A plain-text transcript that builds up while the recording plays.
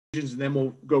and then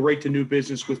we'll go right to new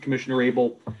business with Commissioner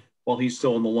Abel while he's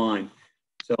still on the line.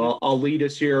 So I'll lead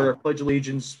us here. Pledge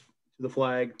allegiance to the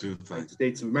flag of the United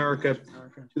States of America,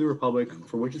 to the republic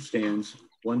for which it stands,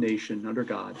 one nation, under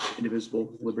God, indivisible,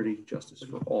 with liberty, justice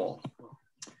for all.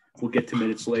 We'll get to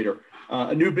minutes later.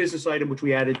 A new business item which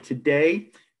we added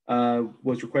today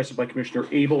was requested by Commissioner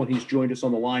Abel, and he's joined us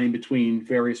on the line in between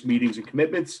various meetings and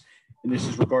commitments. And this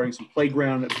is regarding some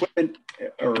playground equipment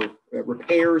or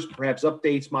repairs, perhaps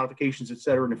updates, modifications, et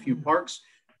cetera, in a few parks.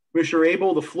 Commissioner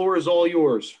Abel, the floor is all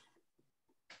yours.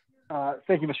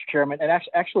 Thank you, Mr. Chairman. And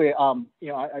actually,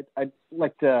 I'd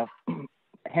like to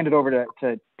hand it over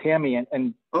to Tammy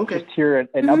and just hear an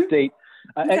update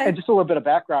and just a little bit of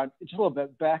background.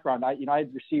 I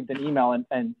had received an email,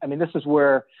 and I mean, this is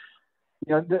where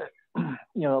the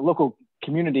local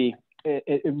community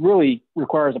it really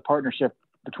requires a partnership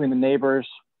between the neighbors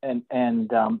and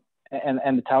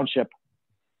the township.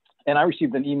 And I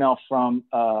received an email from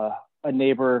a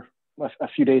neighbor a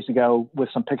few days ago with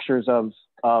some pictures of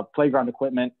playground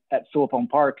equipment at Philippone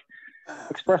Park,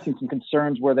 expressing some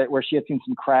concerns where she had seen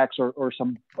some cracks or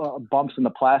some bumps in the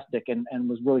plastic, and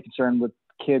was really concerned with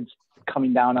kids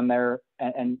coming down on there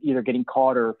and either getting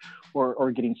caught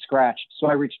or getting scratched. So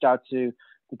I reached out to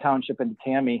the township and to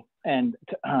Tammy, and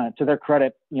to their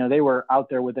credit, they were out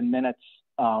there within minutes,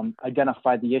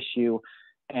 identified the issue,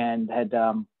 and had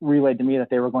relayed to me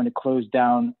that they were going to close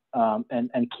down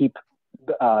and keep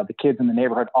the kids in the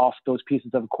neighborhood off those pieces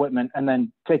of equipment, and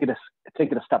then take it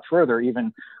a step further,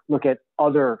 even look at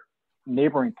other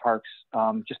neighboring parks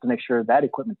just to make sure that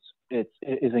equipment is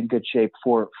in good shape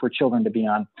for children to be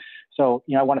on. So,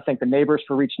 I want to thank the neighbors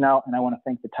for reaching out, and I want to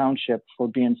thank the township for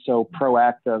being so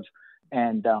proactive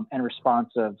and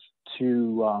responsive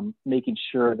to making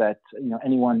sure that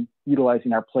anyone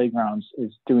utilizing our playgrounds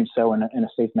is doing so in a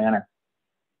safe manner.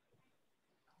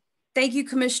 Thank you,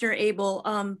 Commissioner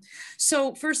Abel.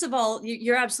 So first of all,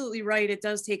 you're absolutely right. It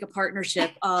does take a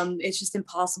partnership. It's just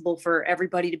impossible for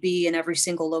everybody to be in every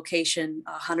single location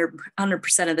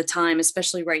 100% of the time,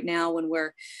 especially right now when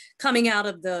we're coming out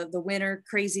of the winter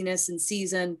craziness and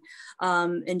season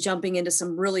and jumping into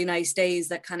some really nice days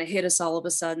that kind of hit us all of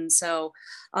a sudden. So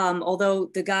although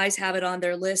the guys have it on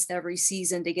their list every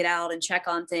season to get out and check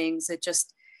on things, it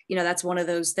just, that's one of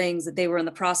those things that they were in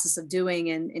the process of doing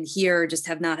and here just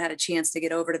have not had a chance to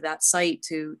get over to that site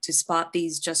to spot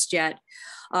these just yet.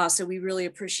 So we really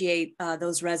appreciate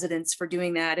those residents for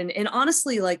doing that. And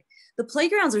honestly, like the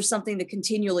playgrounds are something to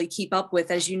continually keep up with,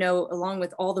 as you know, along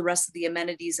with all the rest of the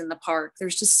amenities in the park.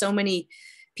 There's just so many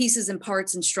pieces and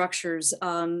parts and structures,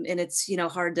 and it's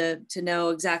hard to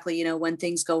know exactly when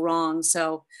things go wrong.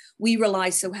 So we rely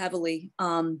so heavily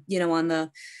on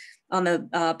the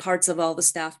parts of all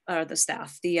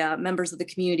the members of the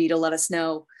community to let us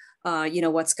know,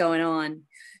 what's going on.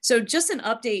 So just an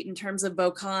update in terms of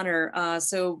Beau Connor.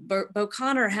 So Beau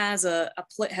Connor has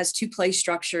has two play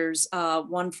structures,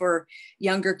 one for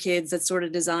younger kids that's sort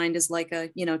of designed as like a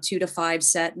 2 to 5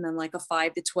 set, and then like a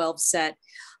 5 to 12 set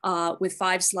with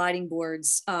 5 sliding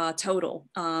boards total.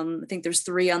 I think there's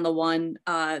 3 on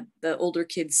the older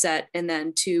kids set, and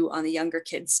then 2 on the younger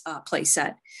kids play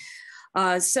set.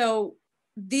 So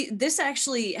this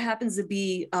actually happens to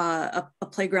be a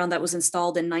playground that was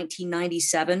installed in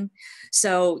 1997.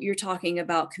 So you're talking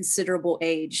about considerable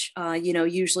age.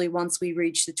 Usually once we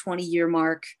reach the 20-year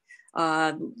mark,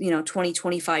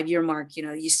 25-year mark,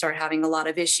 you start having a lot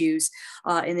of issues.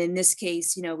 And in this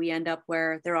case, we end up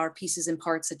where there are pieces and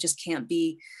parts that just can't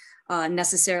be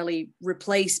necessarily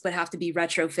replaced, but have to be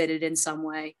retrofitted in some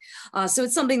way. So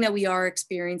it's something that we are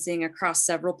experiencing across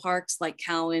several parks like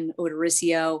Cowan,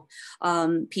 Odoricio,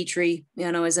 Petrie,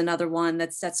 is another one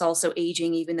that's also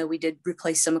aging, even though we did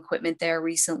replace some equipment there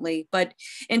recently. But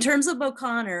in terms of Beau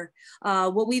Connor,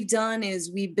 what we've done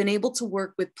is we've been able to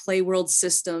work with Playworld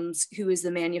Systems, who is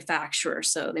the manufacturer.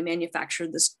 So they manufacture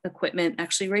this equipment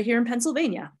actually right here in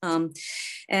Pennsylvania.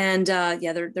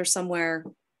 They're somewhere,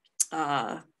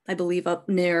 I believe up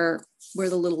near where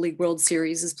the Little League World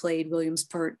Series is played,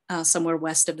 Williamsport, somewhere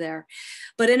west of there.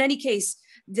 But in any case,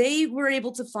 they were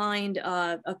able to find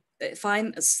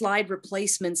slide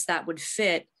replacements that would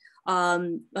fit.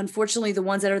 Unfortunately, the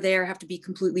ones that are there have to be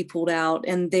completely pulled out,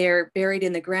 and they're buried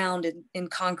in the ground in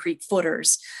concrete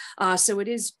footers. So it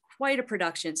is quite a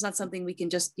production. It's not something we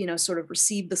can just, sort of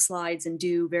receive the slides and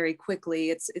do very quickly.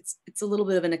 It's a little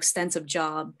bit of an extensive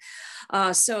job.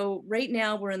 So right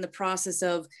now we're in the process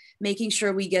of making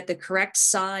sure we get the correct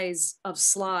size of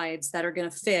slides that are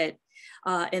going to fit,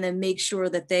 and then make sure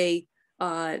that they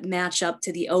match up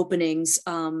to the openings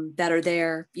that are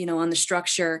there, you know, on the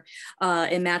structure,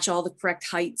 and match all the correct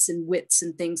heights and widths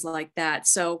and things like that.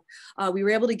 So we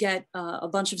were able to get a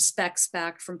bunch of specs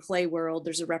back from Playworld.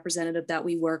 There's a representative that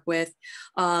we work with,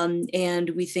 and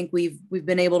we think we've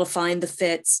been able to find the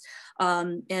fits.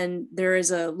 And there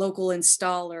is a local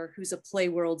installer who's a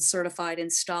Playworld certified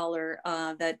installer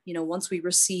that, you know, once we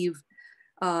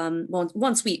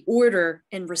order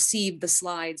and receive the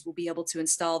slides, we'll be able to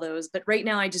install those. But right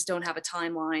now, I just don't have a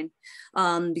timeline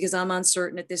because I'm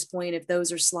uncertain at this point if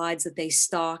those are slides that they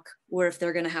stock or if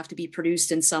they're going to have to be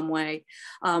produced in some way.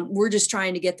 We're just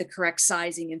trying to get the correct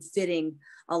sizing and fitting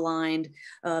aligned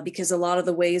because a lot of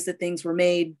the ways that things were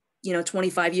made, you know,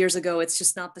 25 years ago, it's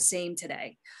just not the same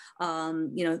today.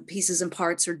 You know, pieces and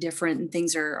parts are different and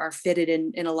things are fitted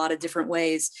in a lot of different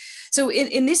ways. So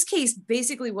in this case,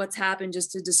 basically what's happened,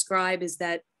 just to describe, is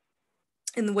that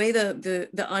in the way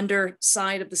the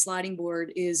underside of the sliding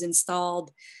board is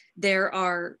installed, there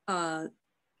are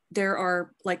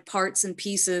like parts and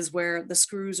pieces where the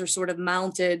screws are sort of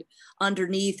mounted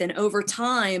underneath. And over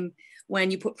time, when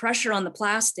you put pressure on the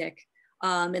plastic,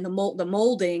 and the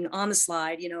molding on the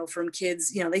slide, you know, from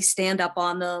kids, you know, they stand up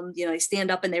on them, you know, they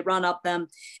stand up and they run up them.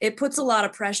 It puts a lot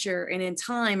of pressure, and in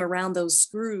time around those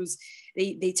screws,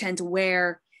 they tend to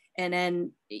wear, and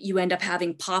then you end up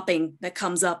having popping that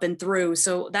comes up and through.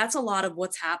 So that's a lot of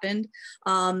what's happened.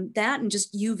 That and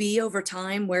just UV over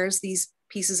time wears these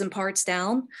pieces and parts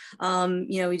down.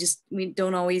 You know, we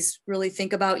don't always really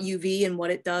think about UV and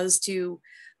what it does to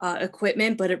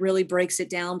equipment, but it really breaks it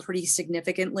down pretty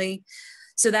significantly.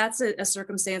 So that's a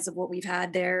circumstance of what we've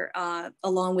had there,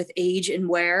 along with age and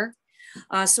wear.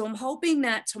 So I'm hoping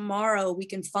that tomorrow we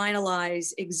can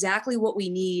finalize exactly what we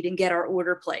need and get our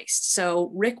order placed.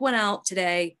 So Rick went out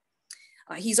today.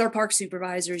 He's our park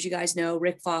supervisor, as you guys know,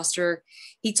 Rick Foster.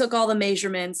 He took all the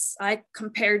measurements. I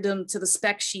compared them to the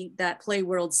spec sheet that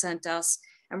Playworld sent us,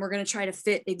 and we're going to try to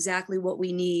fit exactly what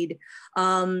we need.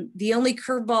 The only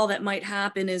curveball that might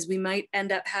happen is we might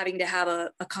end up having to have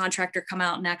a contractor come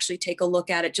out and actually take a look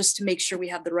at it just to make sure we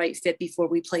have the right fit before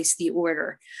we place the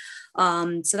order.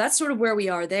 So that's sort of where we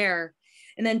are there.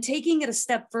 And then taking it a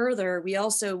step further, we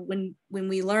also, when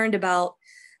we learned about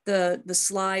the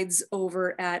slides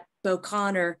over at Beau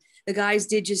Connor, the guys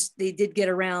did get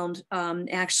around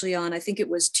actually on, I think it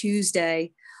was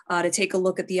Tuesday, to take a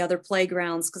look at the other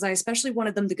playgrounds, because I especially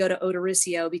wanted them to go to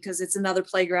Odorriccio because it's another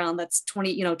playground that's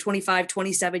 25,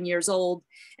 27 years old.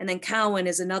 And then Cowan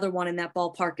is another one in that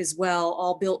ballpark as well,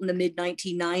 all built in the mid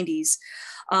 1990s.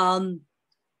 And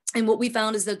what we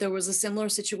found is that there was a similar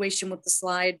situation with the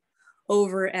slide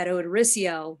over at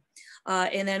Odorriccio.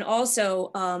 And then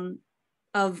also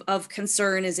of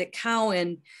concern is at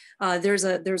Cowan, there's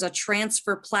a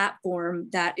transfer platform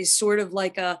that is sort of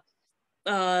like a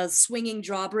swinging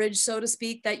drawbridge, so to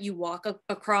speak, that you walk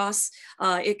across.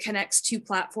 It connects two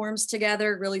platforms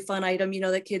together. Really fun item, you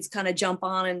know, that kids kind of jump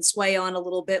on and sway on a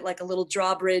little bit, like a little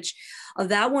drawbridge.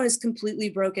 That one is completely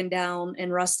broken down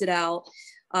and rusted out.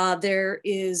 There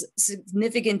is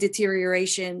significant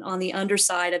deterioration on the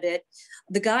underside of it.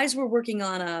 The guys were working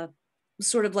on a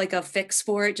sort of like a fix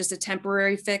for it, just a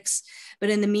temporary fix.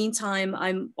 But in the meantime,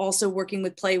 I'm also working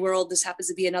with Playworld. This happens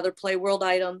to be another Playworld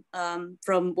item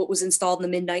from what was installed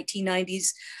in the mid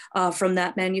 1990s from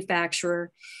that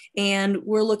manufacturer. And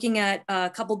we're looking at a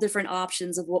couple different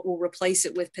options of what we'll replace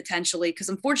it with potentially, because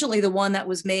unfortunately the one that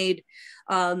was made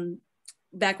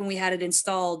back when we had it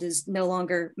installed is no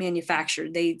longer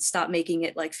manufactured. They stopped making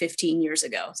it like 15 years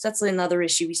ago. So that's another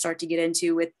issue we start to get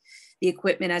into with the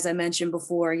equipment. As I mentioned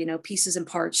before, you know, pieces and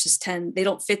parts just they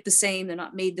don't fit the same. They're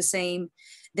not made the same.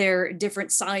 They're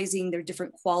different sizing, they're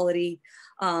different quality.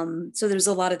 So there's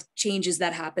a lot of changes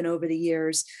that happen over the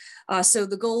years. So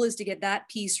the goal is to get that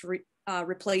piece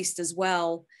replaced as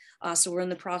well. So we're in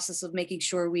the process of making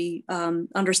sure we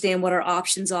understand what our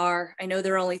options are. I know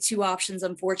there are only two options,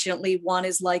 unfortunately. One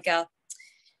is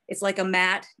it's like a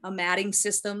matting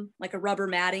system, like a rubber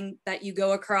matting that you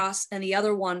go across. And the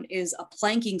other one is a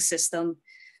planking system,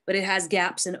 but it has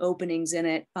gaps and openings in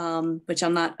it, which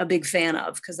I'm not a big fan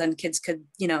of, because then kids could,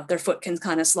 you know, their foot can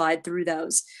kind of slide through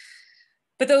those.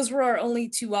 But those were our only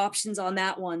two options on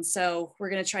that one. So we're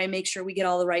going to try and make sure we get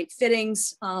all the right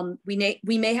fittings. We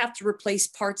may have to replace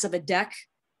parts of a deck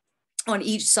on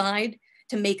each side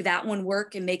to make that one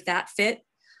work and make that fit.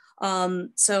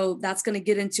 So that's going to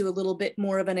get into a little bit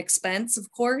more of an expense,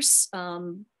 of course.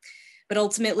 But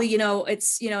ultimately, you know,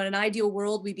 it's, you know, in an ideal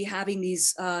world, we'd be having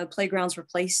these playgrounds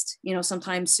replaced, you know,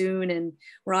 sometime soon. And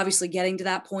we're obviously getting to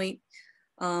that point.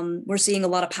 We're seeing a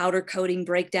lot of powder coating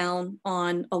breakdown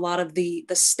on a lot of the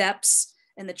steps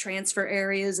and the transfer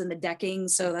areas and the decking.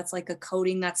 So that's like a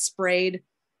coating that's sprayed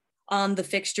on the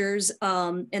fixtures.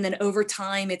 And then over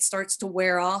time, it starts to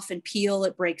wear off and peel,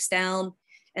 it breaks down.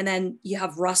 And then you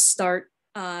have rust start,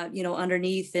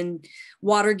 underneath, and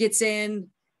water gets in,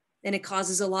 and it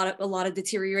causes a lot of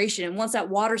deterioration. And once that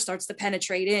water starts to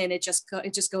penetrate in, it just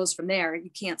goes from there. You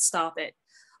can't stop it,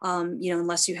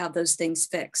 unless you have those things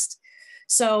fixed.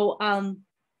 So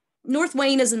North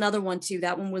Wayne is another one too.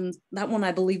 That one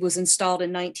I believe was installed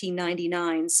in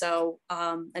 1999. So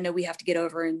I know we have to get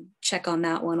over and check on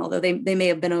that one, although they may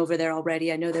have been over there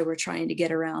already. I know they were trying to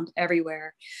get around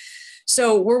everywhere.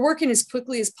 So we're working as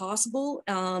quickly as possible.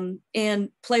 And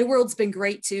Playworld's been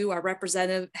great too. Our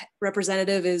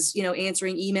representative is,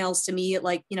 answering emails to me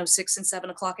at 6 and 7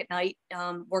 o'clock at night,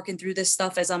 working through this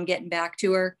stuff as I'm getting back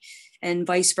to her, and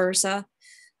vice versa.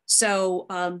 So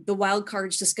the wild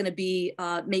card is just going to be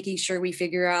making sure we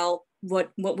figure out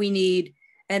what we need,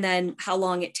 and then how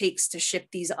long it takes to ship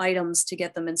these items to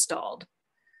get them installed.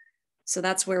 So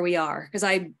that's where we are, because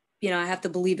I have to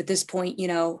believe at this point,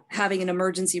 having an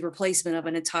emergency replacement of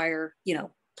an entire,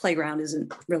 playground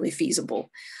isn't really feasible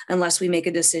unless we make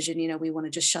a decision, we want to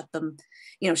just shut them,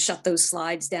 shut those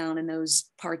slides down and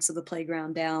those parts of the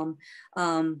playground down,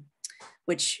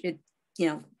 which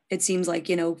it seems like,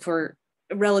 for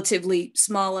a relatively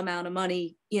small amount of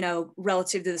money,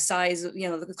 relative to the size of,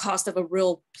 the cost of a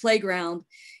real playground,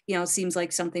 it seems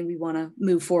like something we want to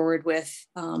move forward with,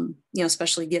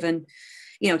 especially given,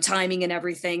 timing and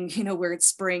everything, where it's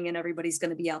spring and everybody's going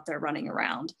to be out there running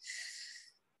around.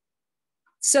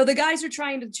 So the guys are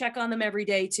trying to check on them every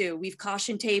day too. We've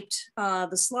caution taped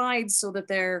the slides so that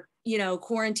they're,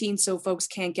 quarantined so folks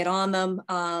can't get on them.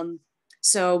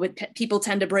 But people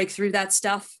tend to break through that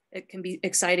stuff. It can be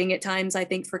exciting at times, I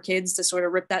think, for kids to sort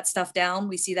of rip that stuff down.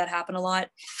 We see that happen a lot.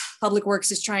 Public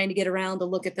Works is trying to get around to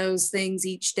look at those things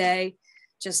each day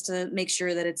just to make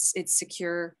sure that it's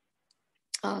secure,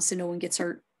 so no one gets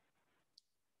hurt.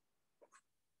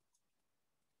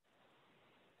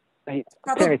 Hey,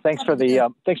 Tammy, thanks for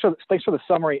the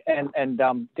summary and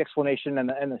the explanation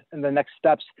and the next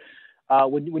steps.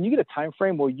 When you get a time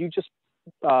frame, will you just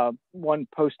one,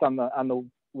 post on the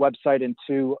website, and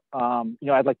two,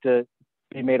 I'd like to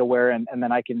be made aware, and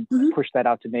then I can push that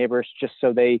out to neighbors just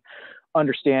so they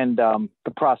understand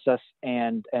the process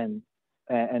and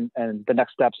the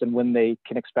next steps and when they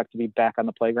can expect to be back on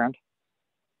the playground?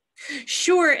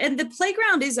 Sure, and the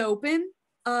playground is open.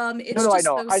 I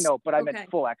know, but I meant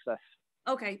full access.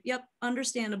 Okay, yep,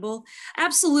 understandable.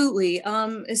 Absolutely.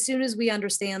 As soon as we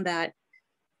understand that,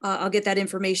 I'll get that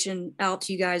information out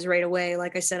to you guys right away.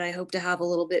 Like I said, I hope to have a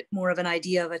little bit more of an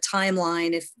idea of a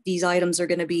timeline if these items are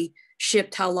going to be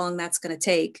shipped, how long that's going to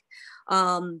take.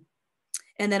 And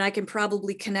then I can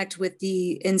probably connect with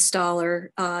the installer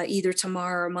either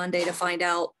tomorrow or Monday to find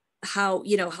out how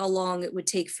long it would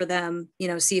take for them,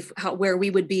 see where we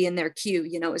would be in their queue,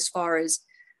 as far as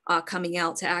coming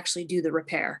out to actually do the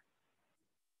repair.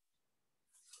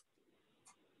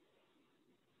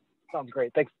 Sounds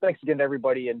great. Thanks again to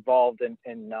everybody involved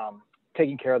in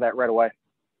taking care of that right away.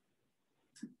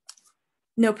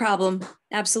 No problem.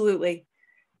 Absolutely.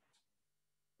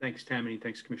 Thanks, Tammy.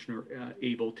 Thanks, Commissioner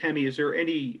Abel. Tammy, is there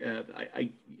any,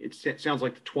 it sounds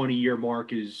like the 20-year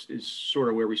mark is sort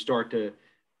of where we start to,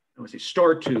 I wouldn't say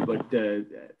start to, but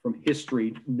from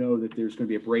history, know that there's going to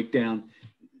be a breakdown.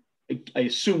 I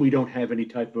assume we don't have any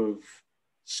type of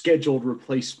scheduled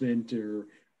replacement or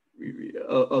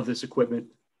of this equipment.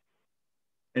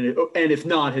 And if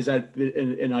not, has that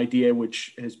been an idea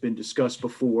which has been discussed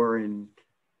before, and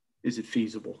is it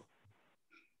feasible?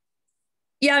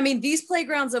 Yeah, I mean, these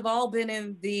playgrounds have all been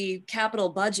in the capital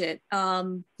budget,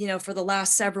 for the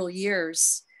last several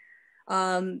years.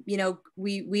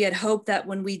 We had hoped that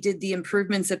when we did the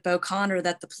improvements at Beauconnor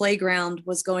that the playground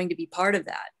was going to be part of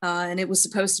that. And it was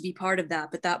supposed to be part of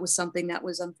that, but that was something that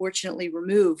was unfortunately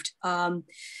removed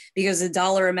because the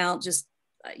dollar amount just,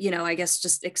 I guess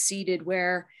just exceeded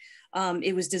where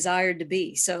it was desired to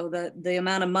be. So the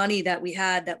amount of money that we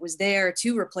had that was there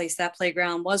to replace that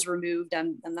playground was removed.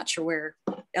 I'm not sure where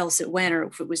else it went, or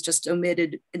if it was just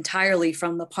omitted entirely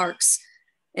from the parks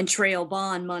and trail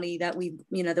bond money that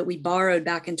we borrowed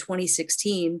back in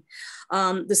 2016.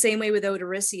 The same way with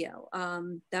Odoricio.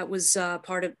 That was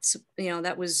part of,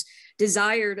 that was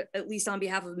desired, at least on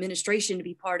behalf of administration, to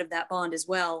be part of that bond as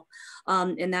well.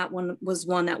 And that one was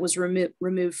one that was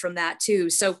removed from that too.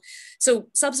 So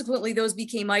subsequently, those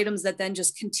became items that then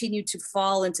just continued to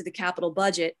fall into the capital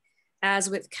budget, as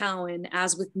with Cowan,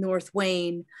 as with North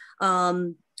Wayne.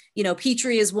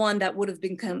 Petrie is one that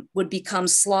would become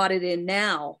slotted in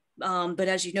now But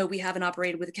as you know, we haven't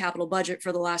operated with a capital budget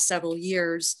for the last several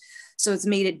years. So it's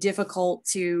made it difficult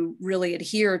to really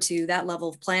adhere to that level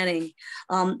of planning.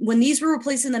 When these were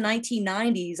replaced in the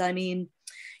 1990s, I mean,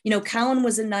 you know, Cowan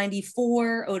was in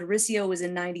 94, Odoricio was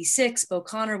in 96,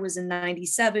 Beauconnor was in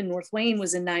 97, North Wayne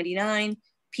was in 99,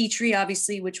 Petrie,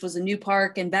 obviously, which was a new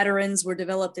park, and Veterans were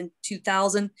developed in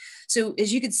 2000. So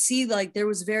as you could see, like there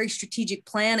was very strategic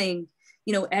planning.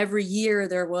 You know, every year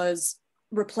there was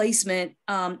replacement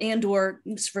and or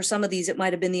for some of these, it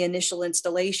might've been the initial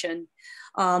installation.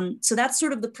 So that's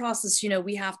sort of the process, you know,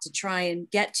 we have to try and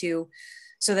get to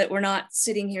so that we're not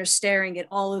sitting here staring at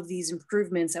all of these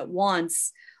improvements at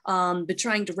once, but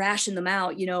trying to ration them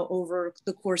out, you know, over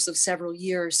the course of several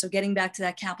years. So getting back to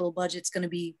that capital budget is going to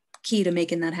be key to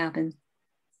making that happen.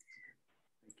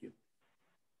 Thank you.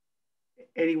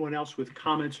 Anyone else with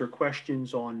comments or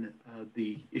questions on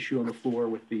the issue on the floor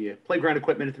with the playground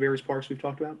equipment at the various parks we've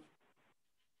talked about?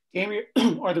 Tammy,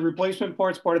 are the replacement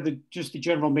parts part of just the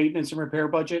general maintenance and repair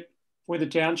budget for the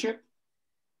township?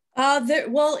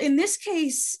 Well, in this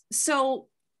case,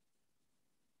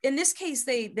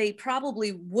 they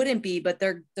probably wouldn't be, but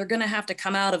they're going to have to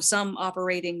come out of some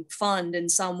operating fund in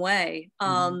some way.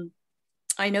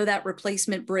 I know that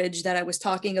replacement bridge that I was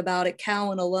talking about at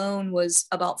Cowan alone was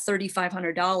about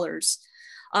 $3,500.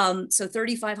 So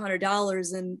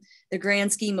 $3,500 in the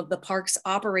grand scheme of the park's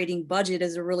operating budget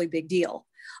is a really big deal.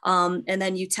 And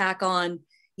then you tack on,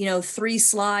 you know, 3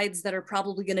 slides that are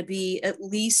probably going to be at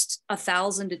least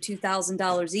 $1,000 to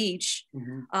 $2,000 each.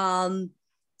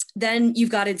 Then you've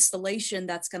got installation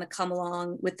that's going to come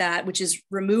along with that, which is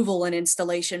removal and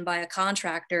installation by a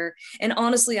contractor. And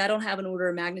honestly, I don't have an order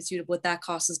of magnitude of what that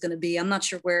cost is going to be. I'm not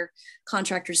sure where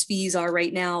contractors' fees are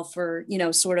right now for, you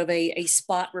know, sort of a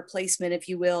spot replacement, if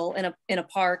you will, in a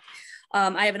park.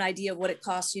 I have an idea of what it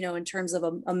costs, you know, in terms of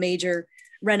a major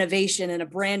renovation and a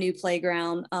brand new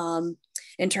playground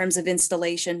in terms of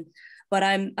installation, but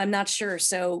I'm not sure.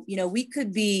 So, you know, we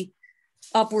could be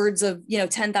upwards of, you know,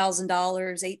 $10,000,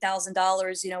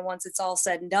 $8,000, you know, once it's all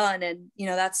said and done. And, you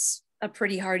know, that's a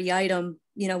pretty hardy item,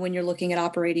 you know, when you're looking at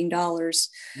operating dollars.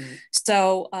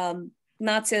 So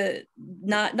not to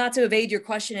evade your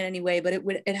question in any way, but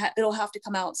it'll have to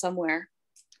come out somewhere.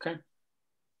 Okay.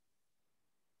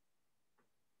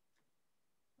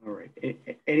 All right.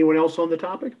 Anyone else on the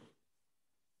topic?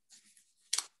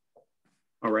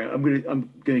 All right. I'm going to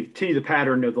continue the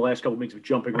pattern of the last couple of weeks of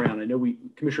jumping around. I know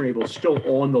Commissioner Abel is still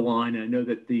on the line, and I know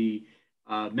that the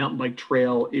mountain bike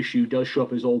trail issue does show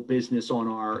up as old business on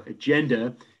our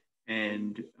agenda.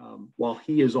 And while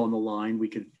he is on the line, we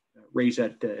could raise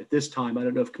that at this time. I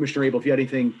don't know if Commissioner Abel, if you had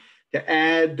anything to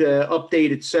add,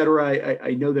 update, et cetera.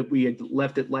 I know that we had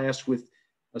left it last with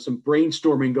some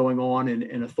brainstorming going on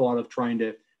and a thought of trying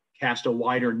to cast a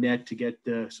wider net to get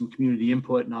some community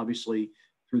input. And obviously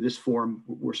through this forum,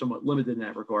 we're somewhat limited in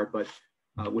that regard. But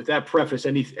with that preface,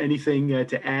 anything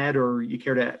to add or you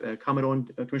care to comment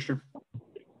on, Commissioner?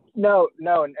 No,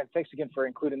 and thanks again for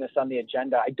including this on the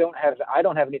agenda. I don't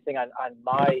have anything on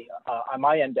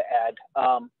my end to add.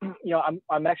 You know,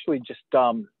 I'm actually just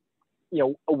you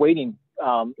know, awaiting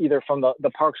either from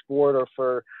the Parks Board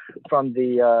or from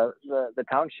the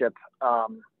Township,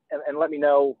 and let me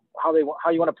know how you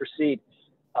want to proceed.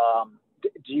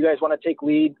 Do you guys want to take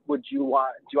lead? Do you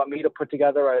want me to put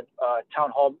together a town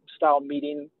hall style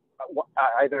meeting,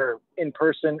 either in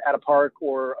person at a park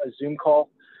or a Zoom call,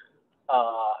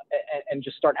 and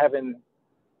just start having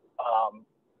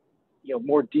you know,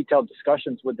 more detailed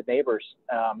discussions with the neighbors,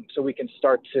 so we can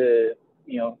start to,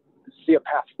 you know, see a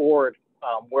path forward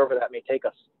wherever that may take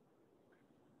us.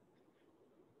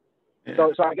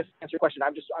 So I guess to answer your question,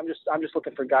 I'm just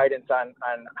looking for guidance on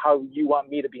how you want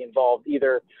me to be involved.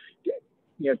 Either,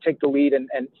 you know, take the lead and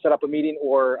set up a meeting,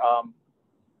 or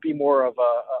be more of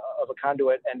a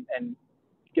conduit and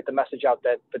get the message out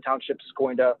that the township's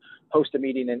going to host a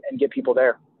meeting and get people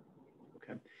there.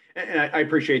 Okay, and I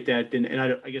appreciate that, and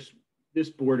I guess this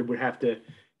board would have to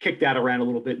kick that around a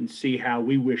little bit and see how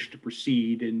we wish to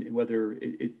proceed, and whether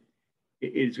it's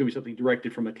going to be something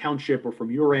directed from a township or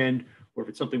from your end, or if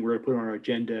it's something we're going to put on our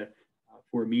agenda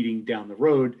for a meeting down the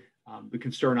road. The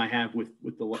concern I have with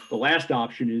the last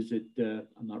option is that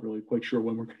I'm not really quite sure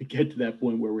when we're going to get to that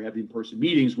point where we have the in-person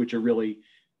meetings, which are really,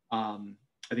 I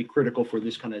think, critical for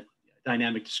this kind of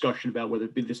dynamic discussion about whether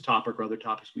it be this topic or other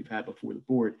topics we've had before the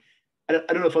board. I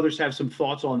don't know if others have some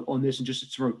thoughts on this, and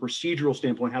just from a procedural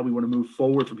standpoint, how we want to move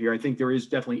forward from here. I think there is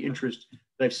definitely interest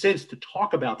that I've sensed to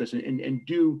talk about this and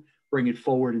do bring it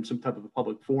forward in some type of a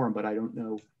public forum, but I don't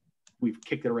know if we've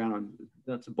kicked it around on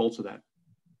nuts and bolts of that.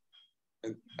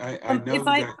 I know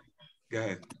that. Go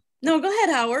ahead. No, go ahead,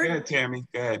 Howard. Go ahead, Tammy.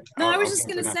 Go ahead. No, I was just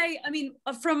going to say, I mean,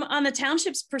 from on the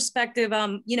township's perspective,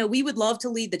 you know, we would love to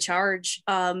lead the charge.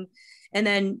 And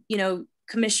then, you know,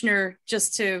 Commissioner,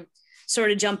 just to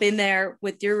sort of jump in there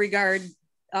with your regard,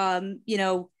 you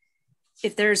know,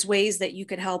 if there's ways that you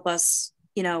could help us,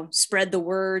 you know, spread the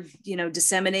word, you know,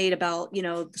 disseminate about, you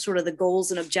know, sort of the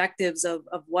goals and objectives of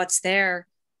what's there.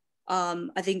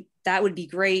 I think that would be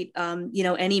great. You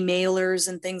know, any mailers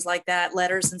and things like that,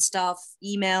 letters and stuff,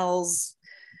 emails,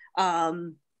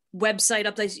 website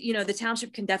updates, you know, the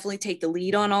township can definitely take the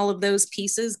lead on all of those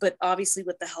pieces, but obviously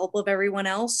with the help of everyone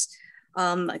else,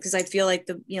 because I feel like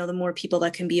the, you know, the more people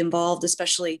that can be involved,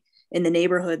 especially in the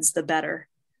neighborhoods, the better.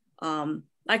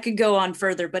 I could go on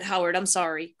further, but Howard, I'm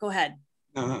sorry. Go ahead.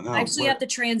 No, I actually have to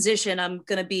transition. I'm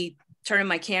going to be turning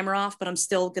my camera off, but I'm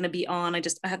still going to be on. I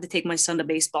have to take my son to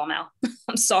baseball now.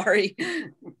 I'm sorry.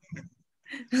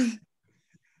 Well,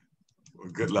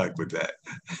 good luck with that.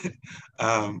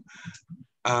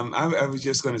 I was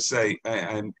just going to say,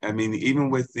 I mean, even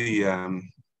with the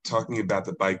talking about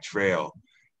the bike trail,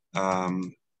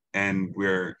 and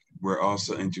we're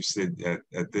also interested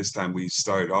at this time, we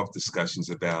started off discussions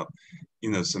about, you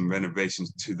know, some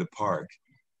renovations to the park.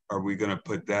 Are we going to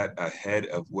put that ahead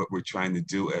of what we're trying to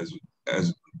do as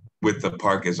with the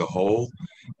park as a whole?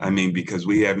 I mean, because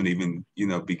we haven't even, you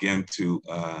know, begun to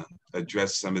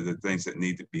address some of the things that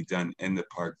need to be done in the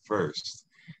park first.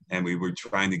 And we were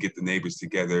trying to get the neighbors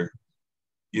together,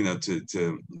 you know,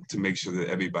 to make sure that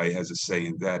everybody has a say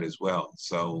in that as well.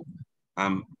 So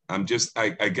I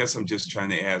guess I'm just trying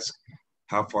to ask,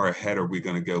 how far ahead are we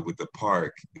going to go with the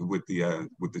park, with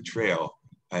the trail,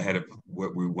 ahead of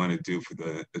what we want to do for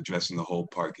the addressing the whole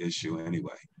park issue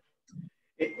anyway?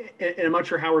 And I'm not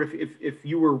sure, Howard, if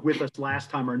you were with us last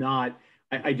time or not.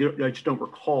 I just don't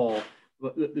recall.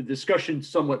 The discussion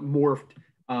somewhat morphed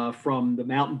from the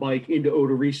mountain bike into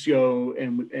Odoricio,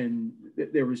 and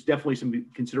there was definitely some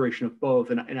consideration of both.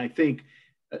 And I think,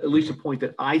 at least a point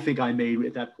that I think I made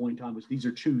at that point in time, was these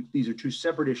are two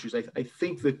separate issues. I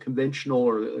think the conventional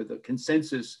or the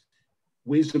consensus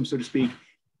wisdom, so to speak,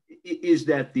 is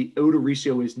that the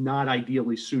Odoricio is not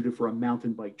ideally suited for a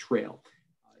mountain bike trail.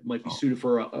 It might be suited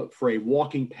for a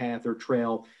walking path or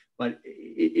trail, but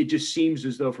it just seems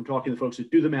as though, from talking to folks that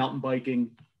do the mountain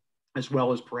biking, as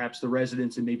well as perhaps the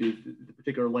residents and maybe the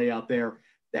particular layout there,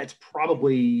 that's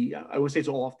probably, I wouldn't say it's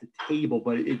all off the table,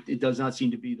 but it does not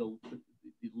seem to be the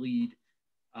lead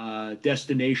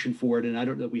destination for it. And I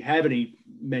don't know if we have any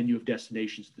menu of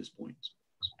destinations at this point.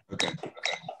 Okay.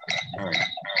 All right.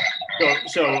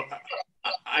 So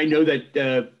I know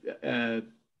that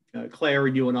Claire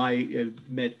and you and I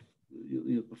met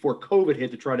before COVID hit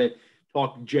to try to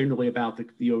talk generally about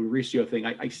the Odoricio thing.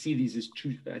 I see these as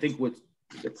two, I think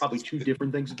they're probably two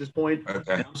different things at this point.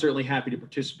 Okay. And I'm certainly happy to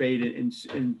participate and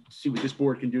see what this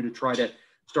board can do to try to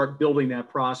start building that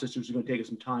process, which is going to take us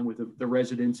some time with the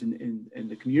residents and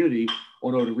the community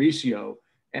on Odoricio,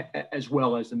 as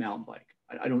well as the mountain bike.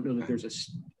 I don't know that there's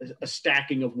a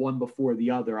stacking of one before the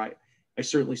other. I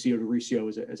certainly see Odoricio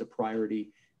as a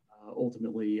priority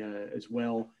ultimately as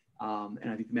well.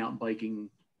 And I think the mountain biking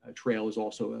trail is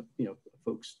also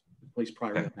folks place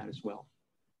priority on that as well.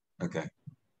 Okay.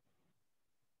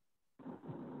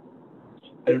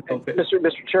 I don't know if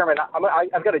Mr. Chairman,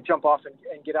 I've got to jump off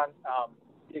and get on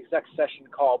the exec session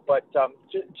call, but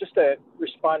just to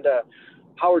respond to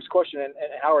Howard's question, and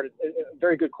Howard, a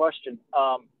very good question.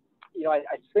 I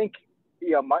think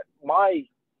my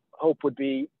hope would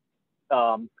be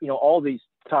all these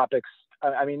topics.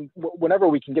 I mean, whenever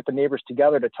we can get the neighbors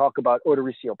together to talk about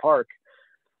Odoricio Park,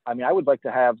 I mean, I would like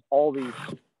to have all these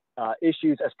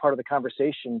issues as part of the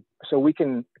conversation, so we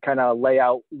can kind of lay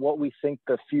out what we think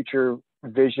the future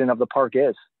vision of the park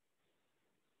is.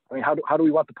 I mean, how do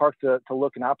we want the park to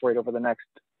look and operate over the next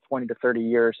 20 to 30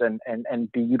 years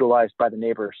and be utilized by the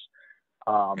neighbors?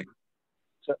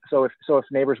 So if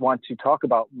neighbors want to talk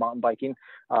about mountain biking,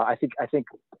 I think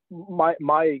my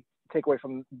takeaway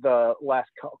from the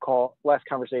last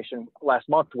conversation last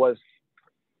month was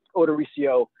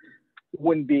Odoricio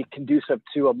wouldn't be conducive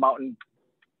to a mountain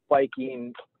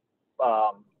biking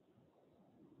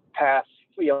path,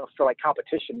 for like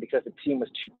competition, because the team was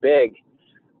too big.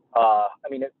 I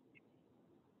mean,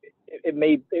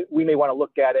 we may want to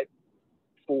look at it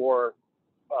for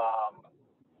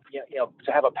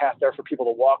to have a path there for people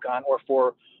to walk on, or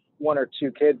for one or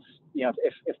two kids.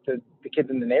 If the kids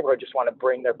in the neighborhood just want to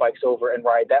bring their bikes over and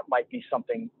ride, that might be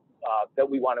something that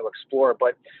we want to explore.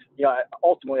 But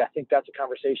ultimately, I think that's a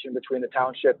conversation between the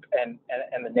township and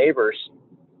the neighbors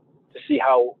to see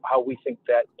how we think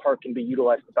that park can be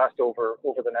utilized the best over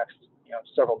the next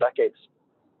several decades.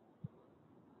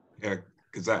 Yeah,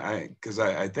 because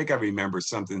I think I remember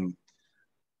something,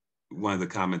 one of the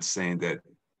comments saying that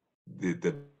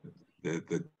the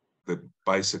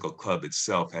bicycle club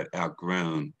itself had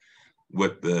outgrown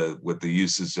what the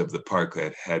uses of the park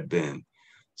had been.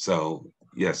 So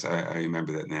yes, I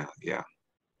remember that now. Yeah,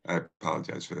 I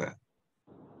apologize for that.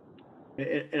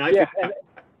 And I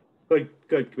think,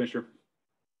 good, Commissioner.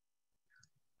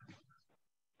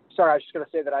 Sorry, I was just going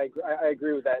to say that I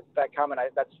agree with that comment.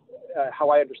 That's how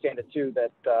I understand it too.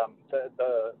 That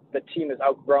the team has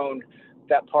outgrown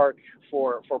that park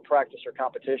for practice or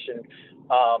competition.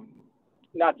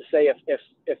 Not to say if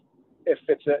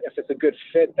it's a good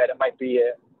fit, that it might be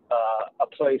a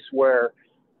place where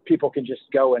people can just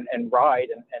go and ride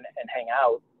and hang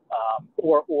out,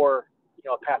 or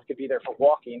a path could be there for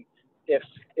walking. If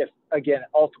again,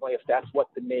 ultimately, if that's what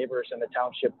the neighbors and the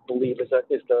township believe is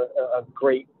a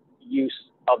great use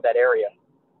of that area.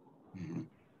 Mm-hmm.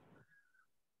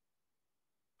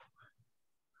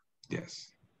 Yes.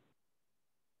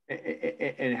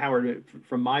 And Howard,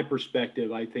 from my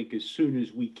perspective, I think as soon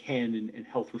as we can and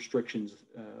health restrictions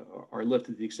are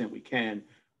lifted to the extent we can,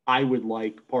 I would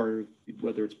like part of,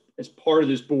 whether it's as part of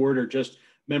this board or just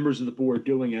members of the board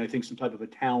doing it, I think some type of a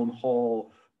town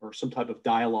hall or some type of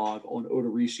dialogue on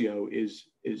Odoricio is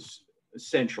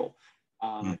essential.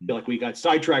 I feel like we got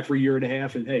sidetracked for a year and a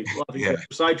half, and hey, love to get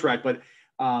sidetracked, but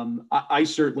I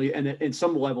certainly, and at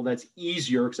some level that's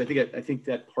easier because I think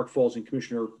that park falls in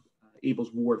Commissioner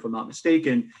Abel's ward, if I'm not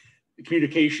mistaken. The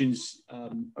communications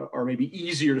are maybe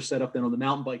easier to set up than on the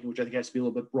mountain biking, which I think has to be a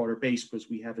little bit broader based because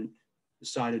we haven't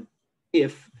decided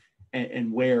if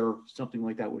and where something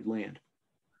like that would land.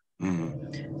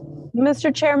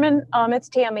 Mr. Chairman, it's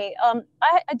Tammy.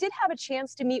 I did have a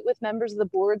chance to meet with members of the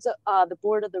board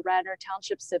of the Radnor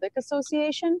Township Civic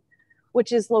Association,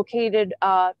 which is located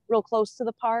real close to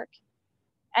the park.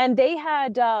 And they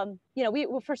had,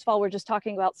 well, first of all, we're just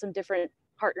talking about some different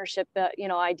partnership,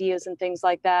 ideas and things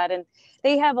like that. And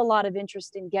they have a lot of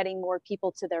interest in getting more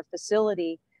people to their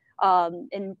facility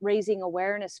and raising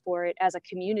awareness for it as a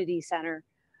community center.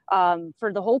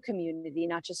 For the whole community,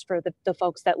 not just for the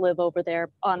folks that live over there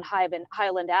on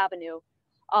Highland Avenue.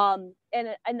 And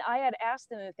I had asked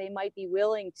them if they might be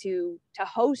willing to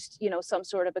host, some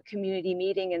sort of a community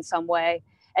meeting in some way.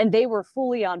 And they were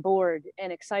fully on board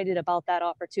and excited about that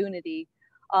opportunity.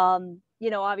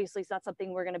 Obviously it's not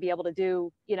something we're going to be able to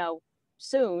do,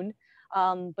 soon.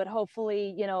 But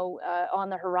hopefully, on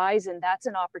the horizon, that's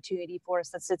an opportunity for us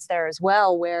that sits there as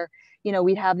well, where,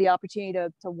 we'd have the opportunity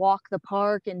to walk the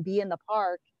park and be in the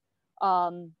park,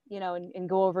 and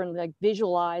go over and like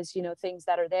visualize, things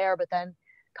that are there, but then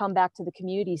come back to the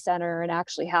community center and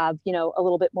actually have, a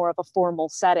little bit more of a formal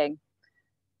setting.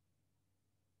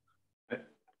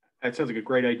 That sounds like a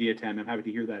great idea, Tam. I'm happy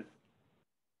to hear that.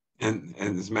 And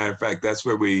as a matter of fact, that's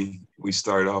where we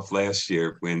started off last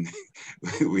year when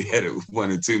we had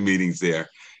 1 or 2 meetings there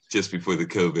just before the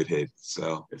COVID hit.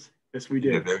 So yes we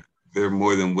did. Yeah, they're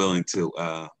more than willing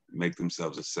to make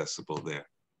themselves accessible there.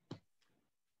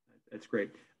 That's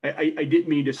great. I didn't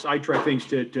mean to sidetrack things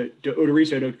to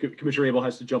Odoricio. I know Commissioner Abel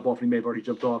has to jump off, and he may have already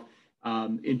jumped off.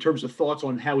 In terms of thoughts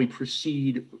on how we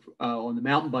proceed on the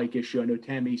mountain bike issue, I know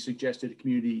Tammy suggested a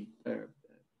community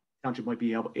township might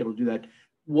be able to do that.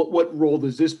 What role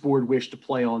does this board wish to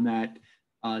play on that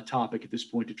topic at this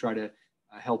point to try to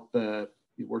help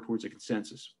work towards a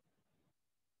consensus?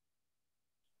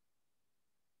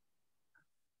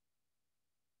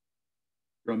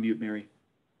 You're on mute, Mary.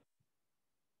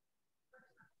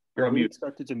 You're on mute.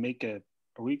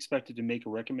 Are we expected to make a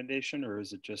recommendation, or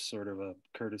is it just sort of a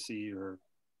courtesy or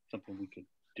something we could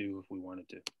do if we wanted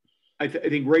to? I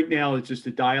think right now it's just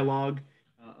a dialogue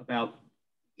about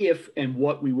if and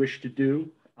what we wish to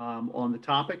do on the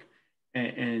topic,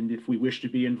 and if we wish to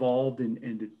be involved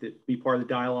and to be part of the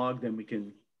dialogue, then we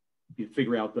can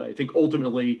figure out. But I think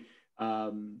ultimately,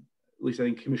 at least I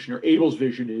think Commissioner Abel's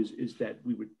vision is that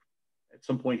we would at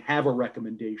some point have a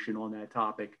recommendation on that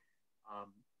topic.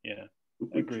 Yeah,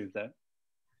 I agree with that.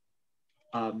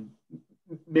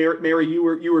 Mary, you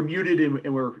were muted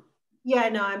and were. Yeah,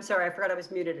 no, I'm sorry. I forgot I was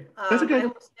muted. That's okay.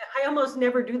 I almost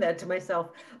never do that to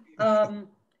myself.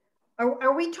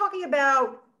 Are we talking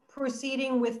about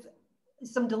proceeding with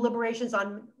some deliberations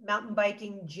on mountain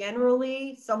biking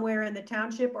generally somewhere in the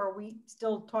township, or are we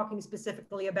still talking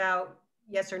specifically about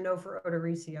yes or no for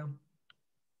Odoricio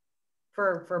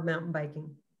for mountain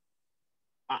biking?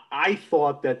 I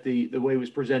thought that the way it was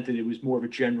presented, it was more of a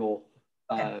general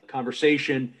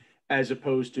conversation as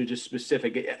opposed to just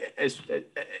specific,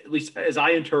 at least as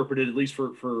I interpreted, at least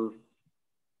for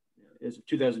as of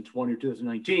 2020 or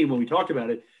 2019, when we talked about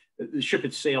it, the ship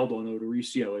had sailed on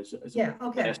Odoricio as yeah,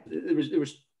 okay. There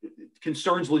was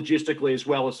concerns logistically as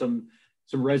well as some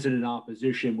resident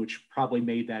opposition, which probably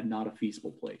made that not a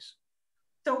feasible place.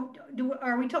 So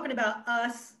are we talking about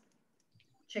us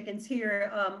chickens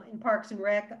here in Parks and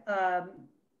Rec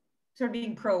sort of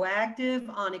being proactive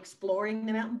on exploring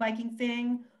the mountain biking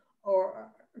thing, or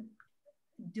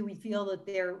do we feel that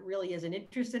there really is an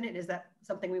interest in it? Is that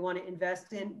something we want to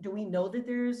invest in? Do we know that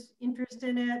there's interest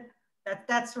in it?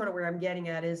 That's sort of where I'm getting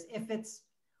at, is if it's,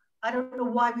 I don't know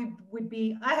why we would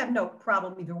be, I have no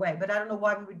problem either way, but I don't know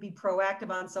why we would be proactive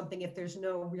on something if there's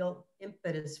no real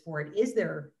impetus for it. Is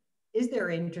there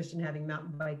interest in having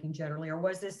mountain biking generally, or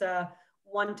was this a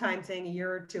one-time thing a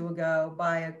year or two ago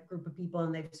by a group of people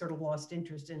and they've sort of lost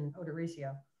interest in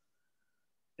Odoricio?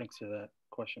 Thanks for that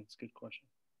question. It's a good question.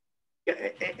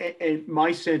 And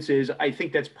my sense is, I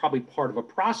think that's probably part of a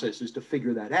process, is to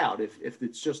figure that out. If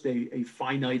it's just a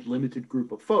finite, limited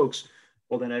group of folks,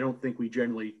 well, then I don't think we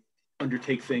generally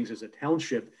undertake things as a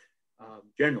township,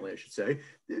 generally, I should say,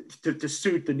 to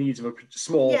suit the needs of a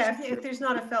small. Yeah, if there's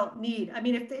not a felt need. I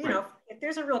mean, if if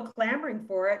there's a real clamoring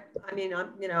for it, I mean,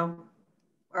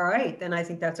 all right, then I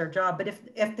think that's our job. But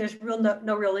if there's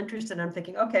no real interest in it, I'm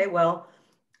thinking, okay, well,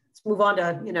 let's move on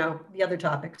to the other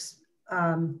topics.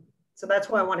 So that's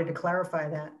why I wanted to clarify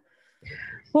that.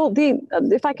 Well,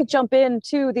 if I could jump in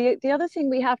too, the other thing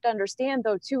we have to understand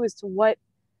though too is to what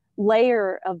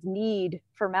layer of need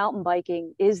for mountain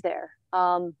biking is there.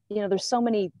 There's so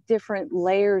many different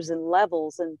layers and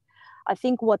levels, and I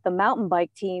think what the mountain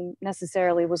bike team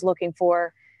necessarily was looking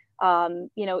for,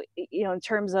 in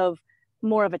terms of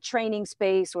more of a training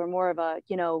space or more of a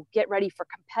get ready for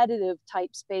competitive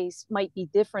type space, might be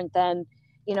different than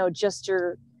just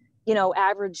your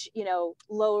average,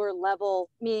 lower level,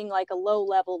 meaning like a low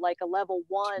level, like a level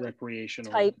 1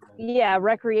 recreational type,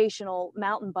 recreational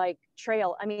mountain bike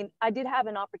trail. I mean, I did have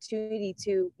an opportunity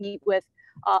to meet with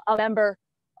a member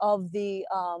of the,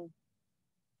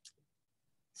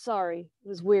 sorry, it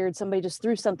was weird. Somebody just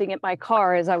threw something at my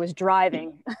car as I was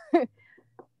driving.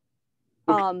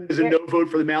 There's a no vote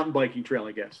for the mountain biking trail,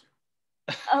 I guess.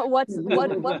 What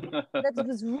that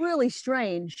was really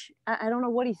strange. I don't know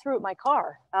what he threw at my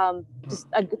car. Just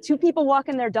two people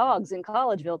walking their dogs in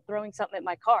Collegeville throwing something at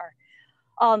my car.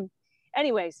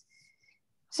 Anyways,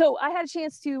 so I had a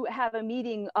chance to have a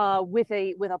meeting with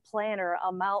a planner,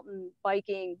 a mountain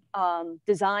biking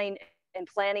design and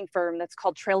planning firm that's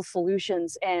called Trail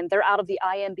Solutions, and they're out of the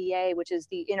IMBA, which is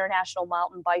the International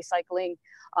Mountain Bicycling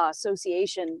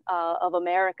Association of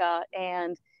America.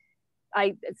 And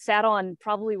I sat on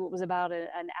probably what was about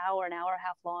an hour and a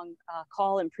half long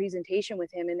call and presentation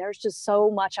with him. And there's just so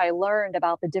much I learned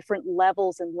about the different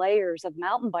levels and layers of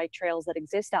mountain bike trails that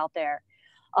exist out there.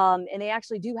 And they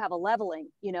actually do have a leveling,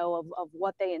 of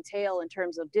what they entail in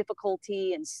terms of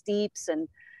difficulty and steeps. And,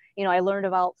 I learned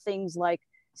about things like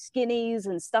skinnies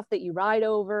and stuff that you ride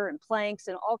over and planks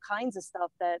and all kinds of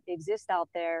stuff that exist out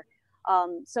there.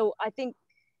 So I think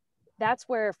that's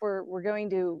where, if we're going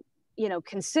to,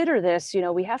 consider this,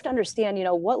 we have to understand,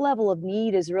 what level of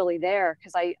need is really there.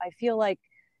 Cause I feel like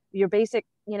your basic,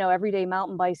 everyday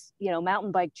mountain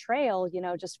bike trail,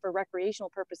 just for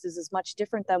recreational purposes is much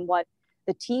different than what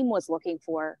the team was looking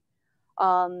for.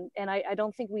 And I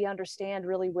don't think we understand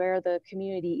really where the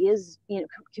community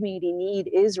community need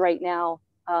is right now,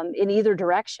 in either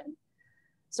direction.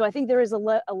 So I think there is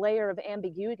a layer of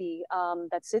ambiguity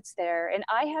that sits there, and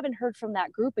I haven't heard from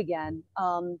that group again.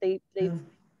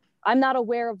 I'm not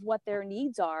aware of what their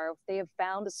needs are, if they have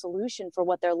found a solution for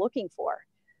what they're looking for.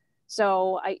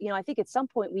 So I think at some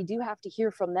point we do have to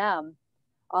hear from them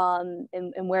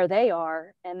and where they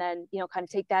are, and then, kind of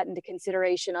take that into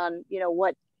consideration on,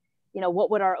 what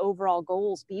would our overall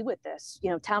goals be with this,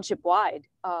 township wide,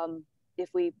 if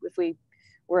we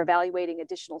were evaluating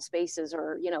additional spaces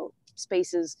or,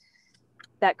 spaces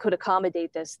that could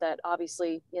accommodate this, that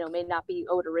obviously, may not be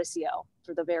Odoricio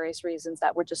for the various reasons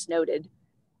that were just noted.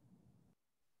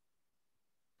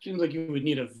 Seems like you would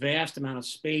need a vast amount of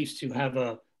space to have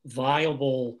a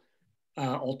viable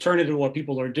alternative to what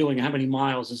people are doing. How many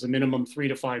miles is the minimum? 3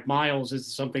 to 5 miles?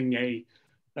 Is something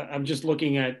I'm just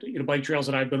looking at, bike trails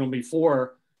that I've been on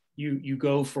before. You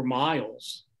go for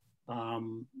miles,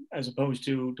 as opposed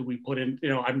to, do we put in,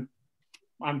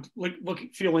 I'm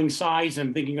feeling size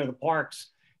and thinking of the parks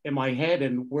in my head,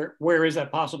 and where is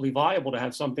that possibly viable to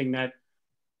have something that,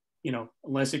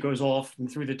 unless it goes off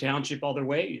and through the township other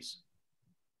ways.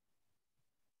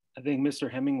 I think Mr.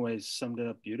 Hemingway summed it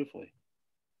up beautifully.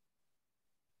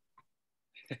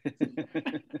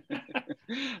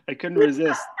 I couldn't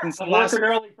resist. I'm working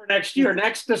early for next year.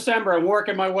 Next December, I'm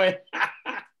working my way.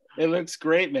 It looks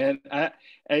great, man.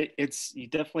 You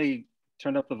definitely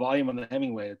turned up the volume on the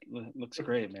Hemingway. It looks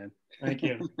great, man. Thank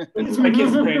you. It's my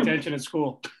kids pay attention at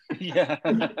school. Yeah.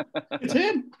 It's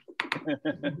him.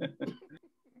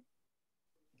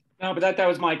 No, but that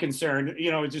was my concern.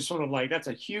 You know, it's just sort of like, that's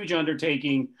a huge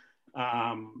undertaking.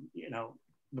 You know,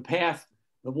 the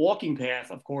walking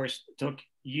path, of course, took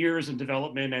years in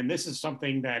development. And this is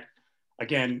something that,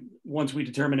 again, once we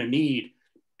determine a need,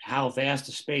 how vast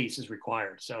a space is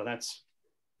required. So that's,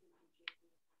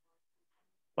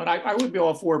 but I would be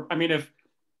all for, I mean, if,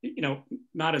 you know,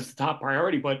 not as the top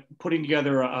priority, but putting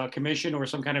together a commission or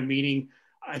some kind of meeting.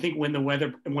 I think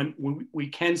when we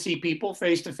can see people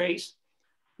face to face,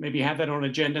 maybe have that on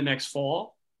agenda next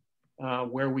fall,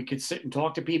 where we could sit and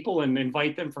talk to people and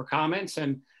invite them for comments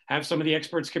and have some of the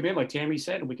experts come in, like Tammy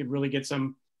said, and we could really get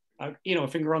some, you know, a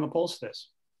finger on the pulse of this.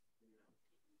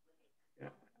 Yeah,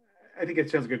 I think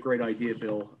it sounds like a great idea,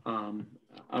 Bill.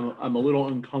 I'm a little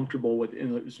uncomfortable with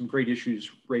some great issues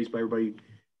raised by everybody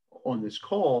on this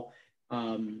call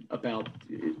about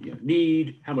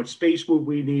need, how much space would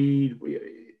we need,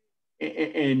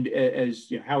 and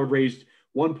as Howard raised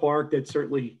one park that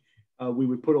certainly we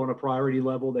would put on a priority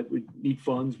level that would need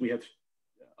funds. We have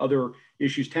other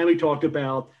issues Tammy talked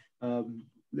about.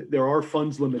 There are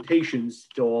funds limitations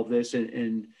to all of this,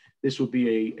 and this would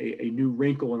be a new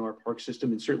wrinkle in our park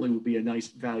system, and certainly would be a nice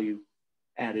value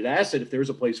added asset if there's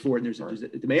a place for it and there's a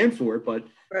demand for it. But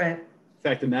right. The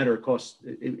fact of the matter,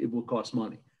 it will cost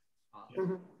money.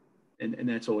 And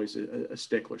that's always a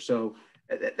stickler. So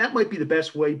that might be the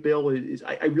best way, Bill, is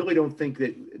I really don't think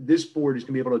that this board is going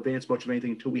to be able to advance much of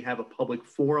anything until we have a public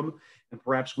forum. And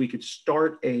perhaps we could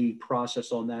start a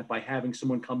process on that by having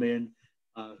someone come in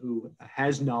who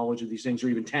has knowledge of these things, or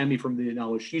even Tammy from the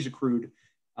knowledge she's accrued,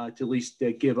 to at least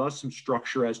give us some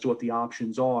structure as to what the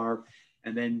options are,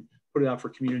 and then put it out for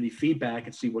community feedback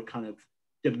and see what kind of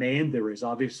demand there is.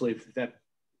 Obviously, if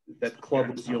that club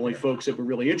was the only folks that were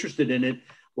really interested in it,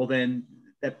 well, then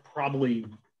that probably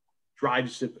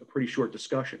drives a pretty short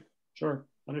discussion. Sure,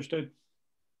 understood.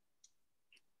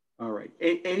 All right.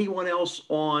 Anyone else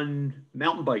on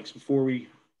mountain bikes before we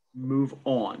move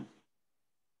on?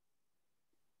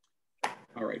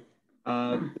 All right.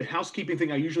 The housekeeping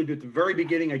thing I usually do at the very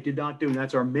beginning, I did not do, and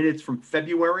that's our minutes from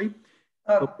February.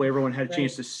 Hopefully everyone had a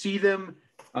chance to see them.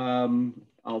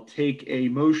 I'll take a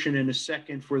motion in a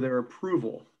second for their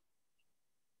approval.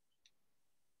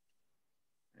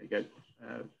 I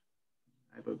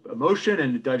have a motion,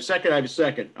 and I have a second. I have a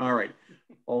second. All right.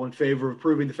 All in favor of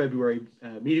approving the February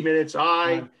meeting minutes?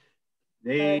 Aye.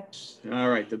 Nays? All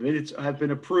right. The minutes have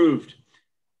been approved.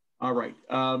 All right.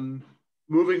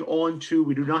 Moving on to,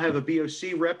 we do not have a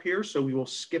BOC rep here, so we will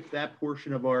skip that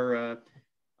portion of our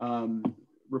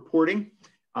reporting.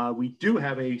 We do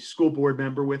have a school board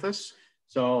member with us,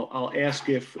 so I'll ask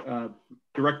if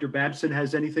Director Babson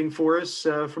has anything for us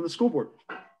from the school board.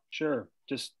 Sure.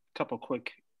 Just a couple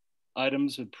quick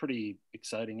items, are pretty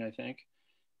exciting, I think.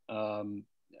 I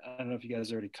don't know if you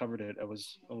guys already covered it. I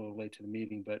was a little late to the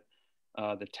meeting, but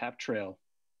the TAP trail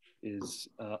is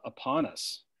upon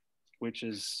us, which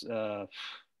is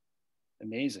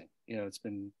amazing. You know, it's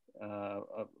been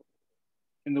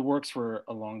in the works for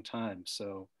a long time.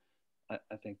 So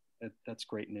I think that's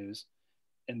great news.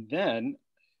 And then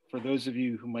for those of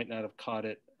you who might not have caught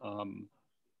it on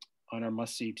our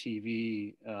must-see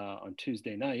TV on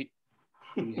Tuesday night,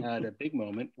 we had a big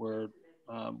moment where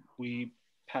we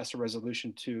passed a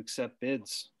resolution to accept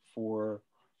bids for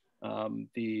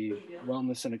the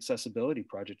wellness and accessibility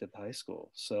project at the high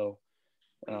school. So,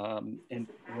 and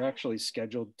we're actually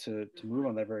scheduled to move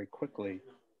on that very quickly.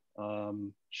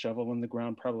 Shovel in the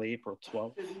ground probably April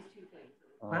 12th.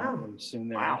 Wow. Soon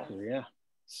thereafter, yeah.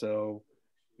 So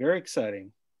very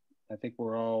exciting. I think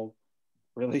we're all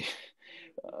really,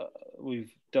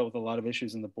 we've dealt with a lot of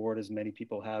issues in the board, as many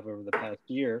people have over the past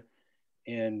year.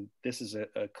 And this is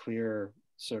a clear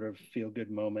sort of feel-good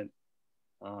moment.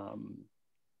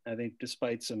 I think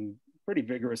despite some pretty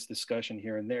vigorous discussion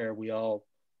here and there, we all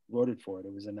voted for it.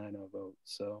 It was a 9-0 vote.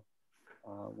 So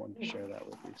wanted to share that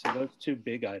with you. So those two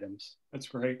big items. That's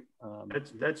great.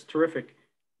 That's terrific.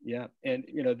 Yeah. And,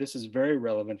 you know, this is very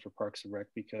relevant for Parks and Rec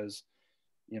because,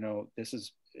 you know,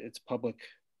 it's public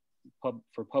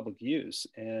use.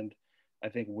 And I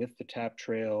think with the TAP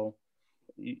trail,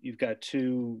 you've got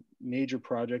two major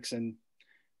projects, and,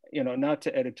 you know, not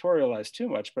to editorialize too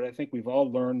much, but I think we've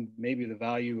all learned maybe the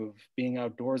value of being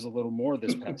outdoors a little more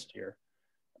this past year,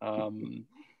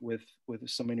 with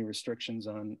so many restrictions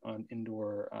on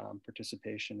indoor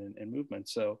participation and movement.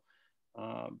 So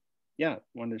yeah,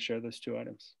 wanted to share those two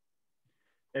items.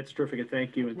 That's terrific.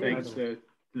 Thank you. And thanks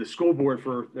the school board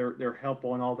for their help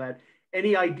on all that.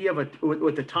 Any idea of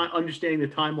what the time? Understanding the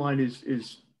timeline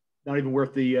is not even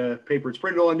worth the paper it's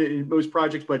printed on in most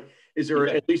projects, but is there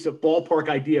at least a ballpark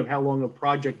idea of how long a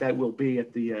project that will be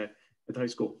at the high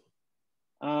school?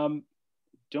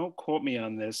 Don't quote me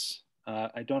on this.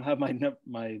 I don't have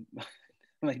my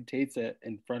dates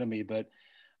in front of me, but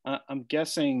I'm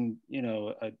guessing, you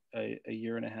know, a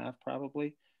year and a half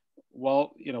probably.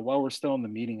 While we're still in the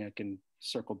meeting, I can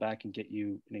circle back and get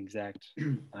you an exact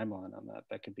timeline on that.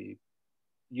 That could be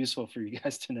useful for you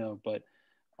guys to know. But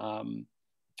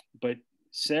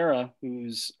Sarah,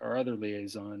 who's our other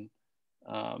liaison,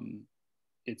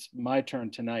 it's my turn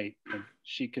tonight, and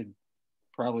she could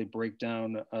probably break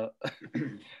down a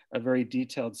very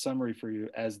detailed summary for you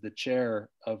as the chair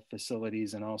of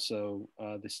facilities and also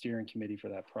the steering committee for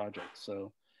that project.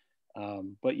 So,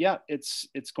 but yeah, it's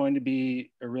going to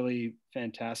be a really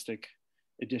fantastic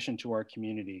addition to our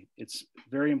community. It's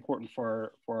very important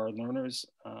for our learners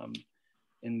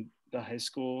in the high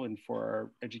school and for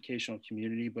our educational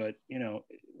community. But you know,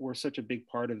 we're such a big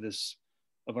part of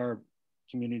our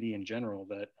community in general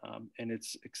that and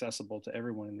it's accessible to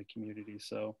everyone in the community.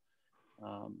 So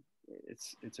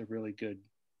it's a really good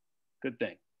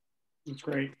thing. That's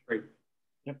great. Great.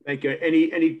 Yep. Thank you.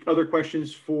 Any other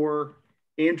questions for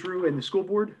Andrew and the school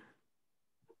board?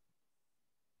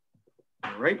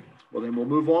 All right. Well, then we'll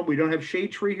move on. We don't have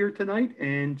Shade Tree here tonight,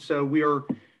 and so we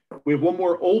have one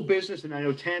more old business, and I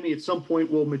know Tammy at some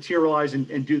point will materialize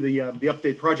and do the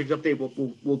update, project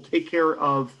update. We'll take care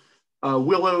of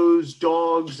Willow's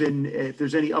dogs, and if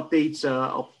there's any updates,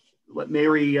 I'll let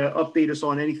Mary update us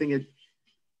on anything that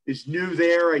is new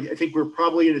there. I think we're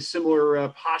probably in a similar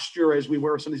posture as we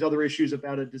were with some of these other issues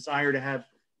about a desire to have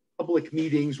public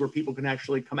meetings where people can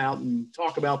actually come out and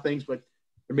talk about things, but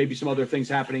there may be some other things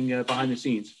happening behind the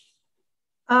scenes.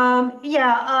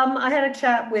 I had a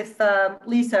chat with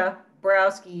Lisa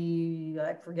Borowski,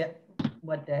 I forget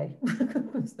what day,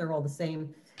 they're all the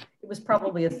same. It was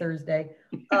probably a Thursday,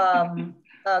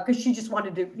 because she just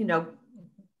wanted to, you know,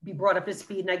 be brought up to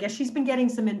speed. And I guess she's been getting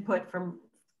some input from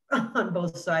on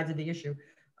both sides of the issue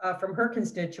from her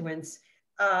constituents.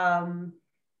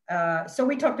 So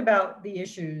we talked about the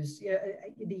issues,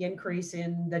 the increase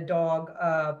in the dog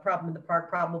problem in the park,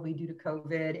 probably due to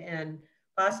COVID and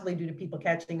possibly due to people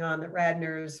catching on that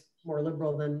Radnor is more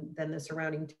liberal than the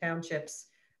surrounding townships.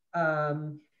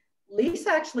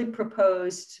 Lisa actually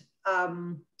proposed, I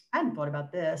hadn't thought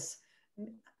about this,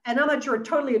 and I'm not sure it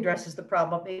totally addresses the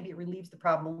problem. Maybe it relieves the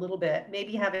problem a little bit.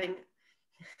 Maybe having,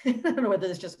 I don't know whether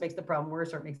this just makes the problem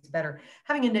worse or it makes it better,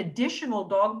 having an additional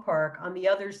dog park on the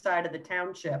other side of the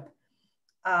township.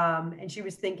 And she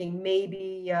was thinking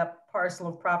maybe a parcel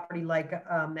of property like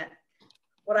at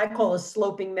what I call a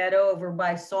sloping meadow over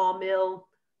by Sawmill,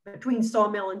 between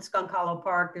Sawmill and Skunk Hollow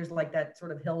Park. There's like that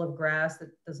sort of hill of grass that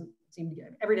doesn't seem to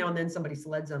get, every now and then somebody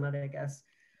sleds on it, I guess.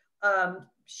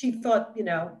 She thought, you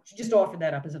know, she just offered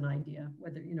that up as an idea,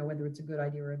 whether it's a good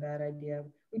idea or a bad idea.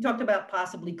 We talked about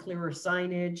possibly clearer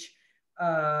signage.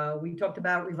 We talked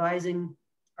about revising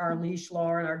our leash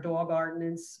law and our dog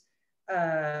ordinance.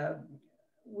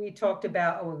 We talked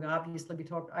about,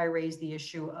 I raised the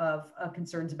issue of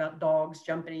concerns about dogs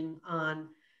jumping on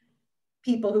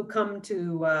people who come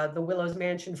to the Willows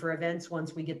Mansion for events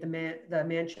once we get the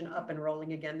mansion up and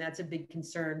rolling again. That's a big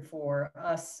concern for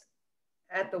us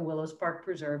at the Willows Park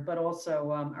Preserve, but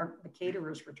also the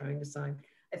caterers we're trying to sign.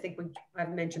 I think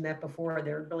I've mentioned that before.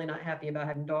 They're really not happy about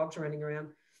having dogs running around.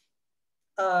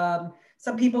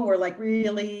 Some people were like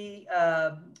really,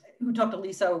 who talked to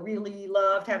Lisa, really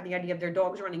loved having the idea of their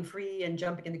dogs running free and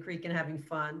jumping in the creek and having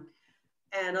fun.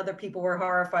 And other people were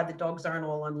horrified that dogs aren't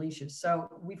all on leashes. So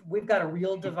we've got a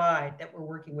real divide that we're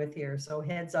working with here. So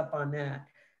heads up on that.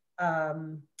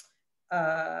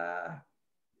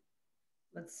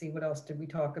 Let's see, what else did we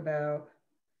talk about?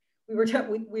 We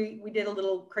did a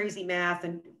little crazy math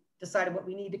and decided what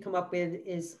we need to come up with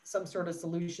is some sort of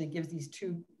solution that gives these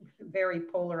two very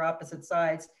polar opposite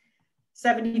sides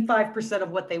 75%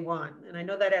 of what they want. And I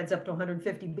know that adds up to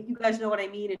 150, but you guys know what I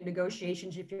mean in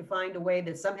negotiations. If you find a way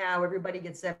that somehow everybody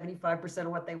gets 75% of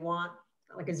what they want,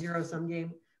 like a zero-sum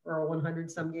game or a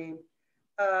 100-sum game.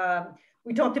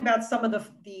 We talked about some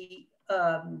of the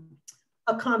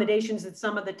accommodations that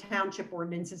some of the township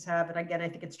ordinances have. And again, I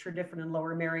think it's true different in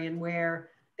Lower Merion, where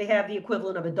they have the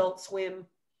equivalent of adult swim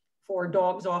for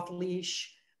dogs off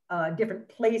leash, different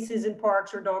places in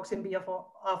parks where dogs can be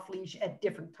off leash at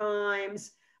different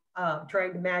times,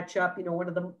 trying to match up, what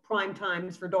are the prime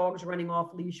times for dogs running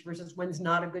off leash versus when's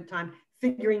not a good time,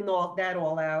 figuring that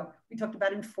all out. We talked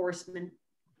about enforcement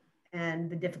and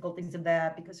the difficulties of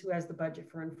that, because who has the budget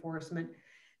for enforcement?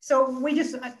 So we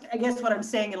just, I guess what I'm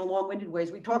saying in a long-winded way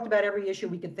is we talked about every issue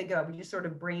we could think of. We just sort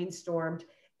of brainstormed.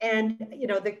 And, you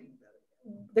know, the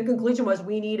conclusion was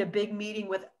we need a big meeting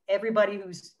with everybody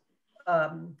who's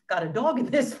got a dog in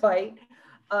this fight,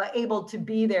 able to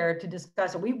be there to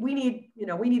discuss it. We need, you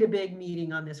know, we need a big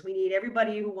meeting on this. We need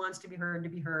everybody who wants to be heard to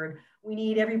be heard. We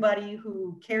need everybody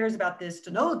who cares about this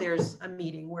to know there's a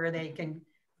meeting where they can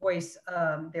voice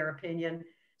their opinion.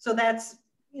 So that's,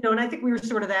 you know, and I think we were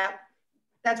sort of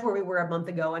that's where we were a month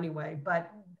ago anyway,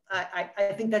 but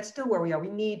I think that's still where we are. We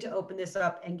need to open this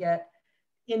up and get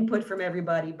input from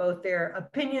everybody, both their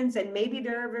opinions and maybe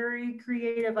their very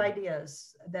creative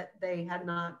ideas that they had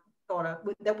not thought of,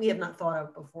 that we have not thought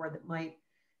of before, that might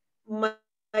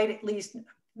at least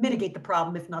mitigate the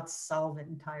problem, if not solve it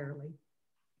entirely.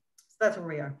 So that's where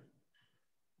we are.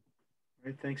 All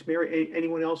right, thanks, Mary.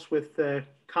 Anyone else with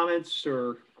comments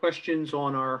or questions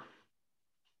on our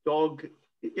dog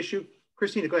issue?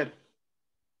 Christina, go ahead.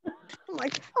 I'm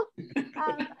like,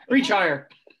 reach higher.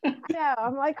 I know.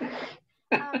 I'm like,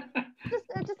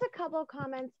 just a couple of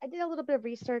comments. I did a little bit of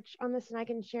research on this, and I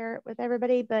can share it with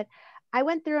everybody. But I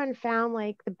went through and found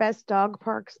like the best dog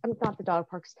parks. Not the dog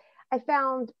parks. I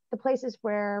found the places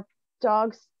where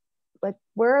dogs, like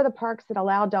where are the parks that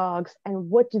allow dogs,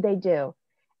 and what do they do,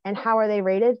 and how are they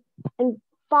rated? And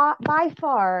by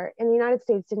far in the United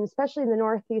States, and especially in the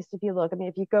Northeast, if you look, I mean,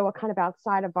 if you go kind of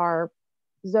outside of our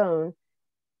zone,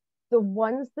 the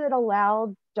ones that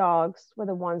allowed dogs were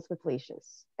the ones with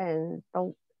leashes, and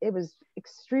it was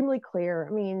extremely clear.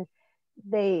 I mean,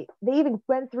 they even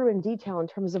went through in detail in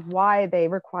terms of why they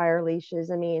require leashes.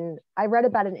 I mean, I read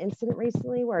about an incident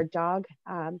recently where a dog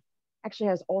actually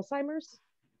has Alzheimer's,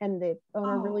 and the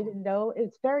owner really didn't know.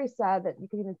 It's very sad that you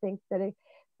could even think that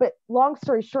but long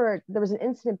story short, there was an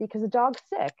incident because the dog's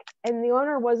sick and the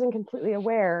owner wasn't completely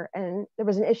aware, and there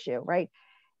was an issue, right?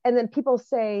 And then people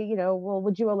say, you know, well,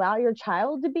 would you allow your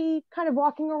child to be kind of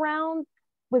walking around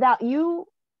without you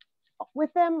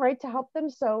with them, right, to help them?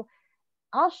 So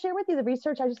I'll share with you the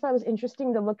research. I just thought it was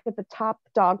interesting to look at the top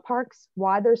dog parks,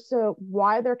 why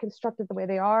they're constructed the way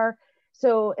they are.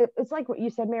 So it's like what you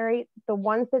said, Mary, the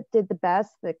ones that did the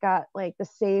best, that got like the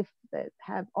safe, that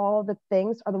have all the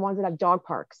things, are the ones that have dog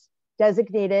parks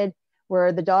designated,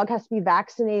 where the dog has to be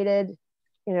vaccinated,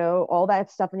 you know, all that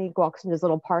stuff, and he walks in his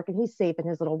little park and he's safe in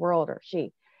his little world, or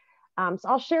she. So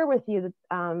I'll share with you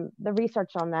the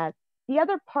research on that. The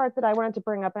other part that I wanted to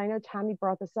bring up, and I know Tammy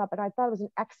brought this up, and I thought it was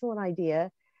an excellent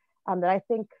idea that I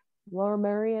think Lower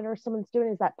Merion or someone's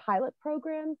doing, is that pilot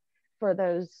program for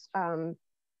those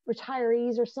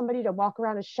retirees or somebody to walk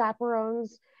around as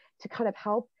chaperones to kind of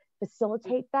help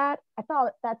facilitate that. I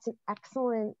thought that's an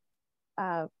excellent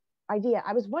idea.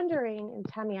 I was wondering, and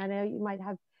Tammy, I know you might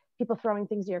have people throwing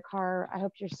things in your car. I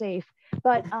hope you're safe.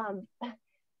 But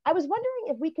I was wondering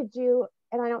if we could do,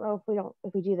 and I don't know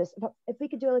if we do this, but if we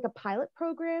could do like a pilot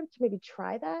program to maybe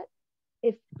try that,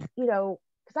 if, you know,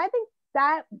 because I think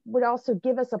that would also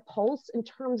give us a pulse in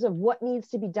terms of what needs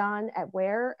to be done at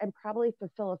where, and probably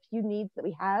fulfill a few needs that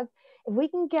we have. If we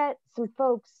can get some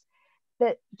folks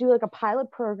that do like a pilot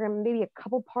program, maybe a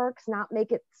couple parks, not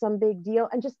make it some big deal,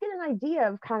 and just get an idea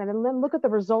of kind of, and then look at the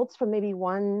results from maybe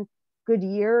one good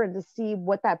year and to see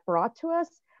what that brought to us.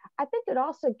 I think it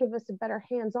also give us a better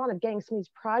hands-on of getting some of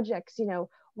these projects, you know,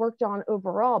 worked on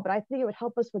overall, but I think it would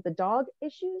help us with the dog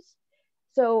issues.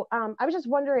 So I was just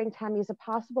wondering, Tammy, is it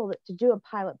possible to do a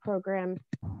pilot program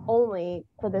only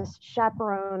for this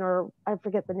chaperone, or I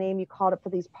forget the name you called it, for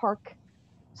these park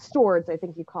stewards, I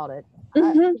think you called it.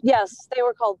 Yes, they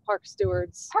were called park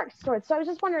stewards. Park stewards. So I was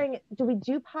just wondering, do we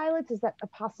do pilots? Is that a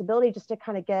possibility, just to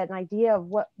kind of get an idea of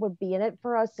what would be in it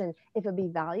for us and if it'd be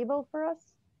valuable for us?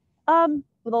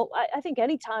 Well, I think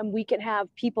anytime we can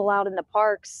have people out in the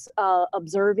parks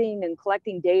observing and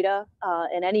collecting data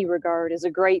in any regard is a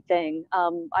great thing.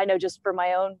 I know just for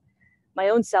my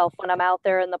own self, when I'm out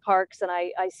there in the parks and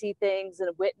I see things and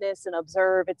witness and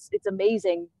observe, it's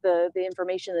amazing the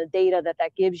information, the data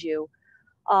that gives you.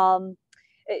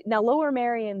 Now, Lower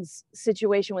Merion's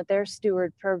situation with their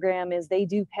steward program is they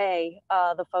do pay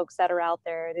the folks that are out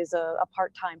there. It is a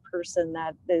part-time person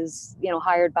that is, you know,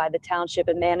 hired by the township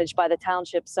and managed by the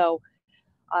township. So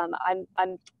I'm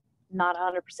not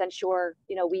 100% sure,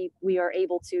 you know, we are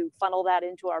able to funnel that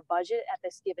into our budget at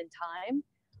this given time.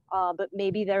 But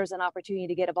maybe there's an opportunity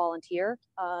to get a volunteer,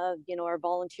 you know, our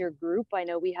volunteer group. I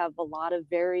know we have a lot of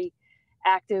very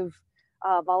active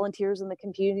volunteers in the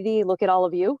community. Look at all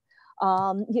of you.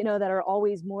 You know, that are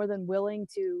always more than willing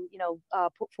to, you know,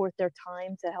 put forth their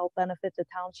time to help benefit the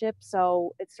township.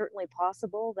 So it's certainly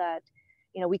possible that,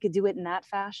 you know, we could do it in that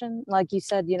fashion. Like you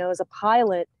said, you know, as a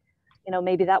pilot, you know,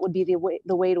 maybe that would be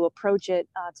the way to approach it,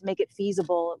 to make it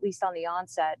feasible, at least on the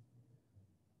onset.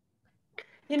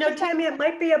 You know, Tammy, it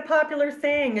might be a popular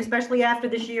thing, especially after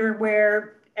this year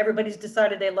where everybody's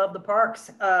decided they love the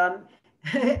parks.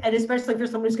 And especially for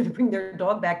someone who's going to bring their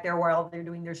dog back there while they're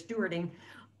doing their stewarding.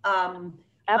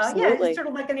 Absolutely. Yeah, it's sort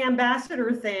of like an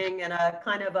ambassador thing, and a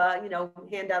kind of a, you know,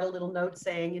 hand out a little note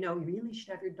saying, you know, you really should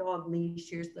have your dog leash,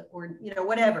 here's the, or, you know,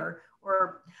 whatever.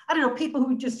 Or, I don't know, people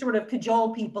who just sort of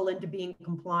cajole people into being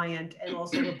compliant and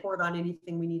also report on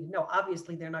anything we need to know.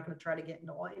 Obviously, they're not going to try to get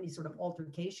into any sort of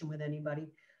altercation with anybody,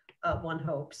 one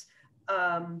hopes.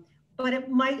 But it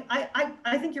might,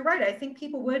 I think you're right. I think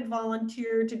people would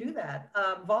volunteer to do that.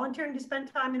 Volunteering to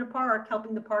spend time in a park,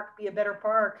 helping the park be a better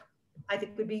park, I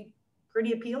think would be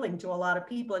pretty appealing to a lot of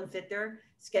people and fit their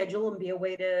schedule and be a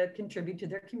way to contribute to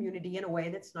their community in a way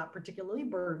that's not particularly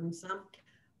burdensome.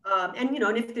 And, you know,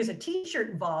 and if there's a t-shirt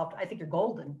involved, I think you're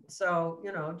golden. So,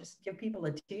 you know, just give people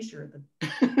a t-shirt.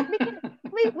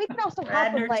 we can also help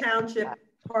Radnor with, like, Township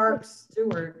Park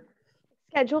Steward.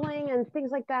 Scheduling and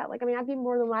things like that. Like, I mean, I'd be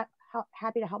more than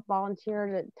happy to help volunteer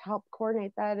to help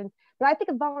coordinate that. But I think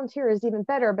a volunteer is even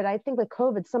better. But I think with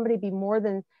COVID, somebody would be more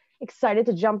than excited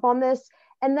to jump on this.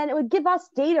 And then it would give us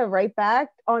data right back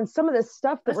on some of the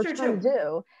stuff that we're trying to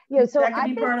do. You know, so that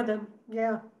could be part of them.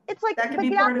 Yeah. It's like, that could get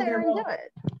be out part of there their and role. do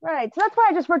it. Right. So that's why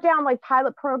I just wrote down like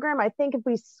pilot program. I think if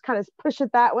we kind of push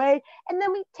it that way, and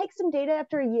then we take some data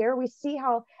after a year, we see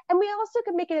how, and we also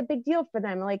could make it a big deal for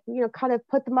them. Like, you know, kind of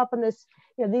put them up on this,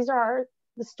 you know, these are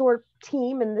the store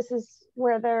team and this is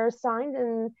where they're assigned.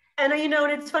 And you know,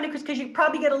 and it's funny because you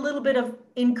probably get a little bit of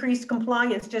increased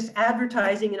compliance just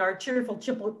advertising in our cheerful,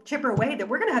 chipper way that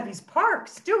we're going to have these park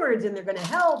stewards and they're going to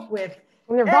help with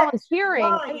when they're volunteering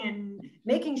and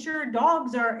making sure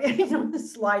dogs are, you know,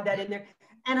 slide that in there.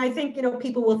 And I think, you know,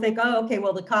 people will think, oh, okay,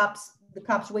 well, the cops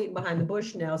waiting behind the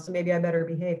bush now, so maybe I better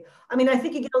behave. I mean, I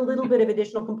think you get a little bit of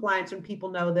additional compliance when people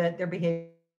know that their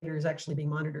behavior is actually being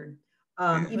monitored,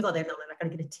 even though they know they're not going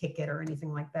to get a ticket or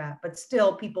anything like that. But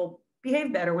still, people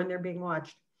behave better when they're being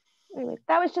watched. Anyway,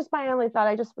 that was just my only thought.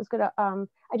 I just was gonna,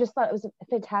 I just thought it was a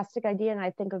fantastic idea, and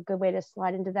I think a good way to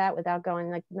slide into that without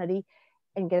going like nutty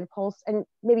and get a pulse. And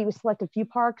maybe we select a few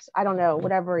parks. I don't know,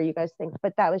 whatever you guys think.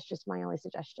 But that was just my only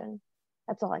suggestion.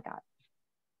 That's all I got.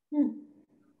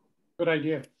 Good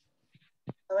idea.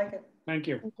 I like it. Thank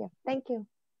you. Thank you. Thank you.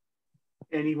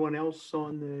 Anyone else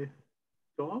on the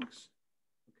dogs?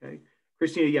 Okay.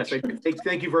 Christina, yes,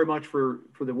 thank you very much for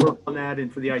the work on that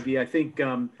and for the idea. I think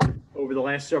over the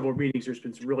last several meetings, there's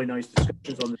been some really nice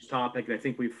discussions on this topic, and I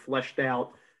think we've fleshed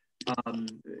out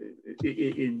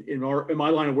in my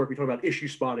line of work, we talk about issue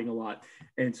spotting a lot,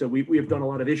 and so we have done a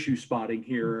lot of issue spotting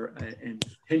here and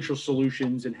potential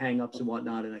solutions and hangups and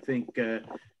whatnot. And I think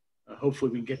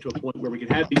hopefully we can get to a point where we can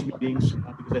have these meetings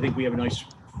because I think we have a nice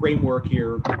framework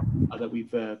here that we've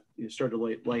started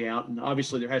to lay out. And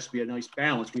obviously there has to be a nice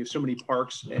balance. We have so many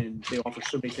parks and they offer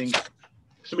so many things,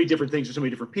 so many different things to so many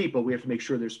different people. We have to make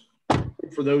sure there's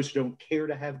for those who don't care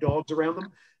to have dogs around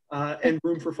them and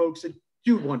room for folks that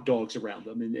do want dogs around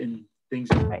them and things.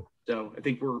 Right. So I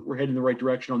think we're heading in the right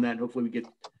direction on that. And hopefully we get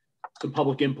some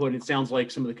public input. It sounds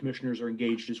like some of the commissioners are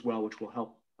engaged as well, which will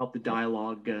help the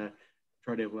dialogue,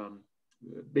 try to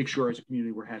make sure as a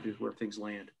community we're happy with where things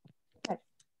land.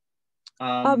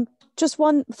 Just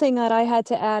one thing that I had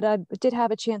to add, I did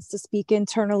have a chance to speak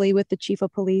internally with the chief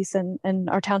of police and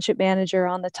our township manager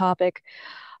on the topic.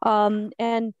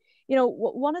 And, you know,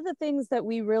 one of the things that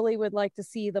we really would like to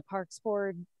see the Parks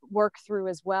Board work through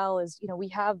as well is, you know, we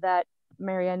have that,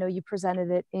 Mary, I know you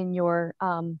presented it in your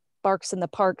Barks in the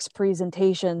Parks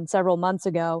presentation several months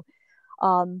ago.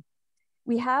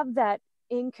 We have that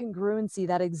incongruency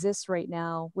that exists right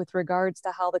now with regards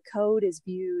to how the code is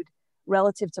viewed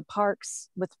relative to parks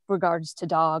with regards to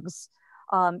dogs.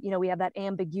 You know, we have that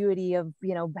ambiguity of,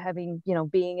 you know, having, you know,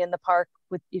 being in the park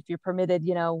with, if you're permitted,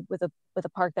 you know, with a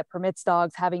park that permits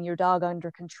dogs, having your dog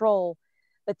under control,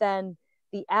 but then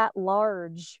the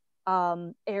at-large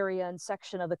area and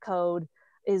section of the code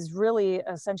is really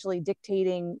essentially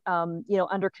dictating, you know,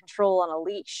 under control on a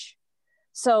leash.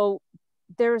 So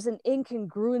there's an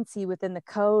incongruency within the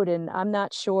code, and I'm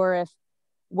not sure if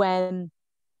when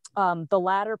the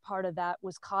latter part of that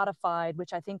was codified,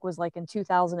 which I think was like in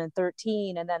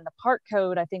 2013, and then the park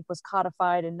code I think was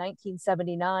codified in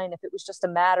 1979, if it was just a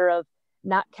matter of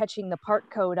not catching the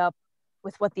park code up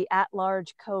with what the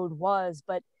at-large code was.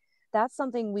 But that's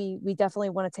something we definitely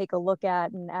want to take a look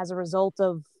at, and as a result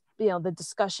of, you know, the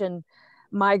discussion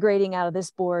migrating out of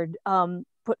this board,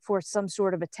 put forth some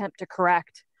sort of attempt to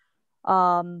correct.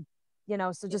 You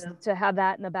know, so just to have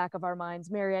that in the back of our minds.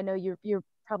 Mary, I know you're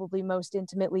probably most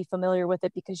intimately familiar with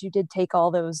it because you did take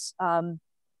all those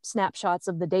snapshots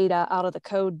of the data out of the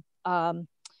code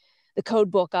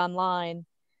book online.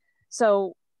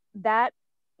 So that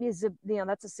is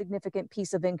that's a significant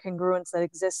piece of incongruence that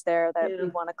exists there that we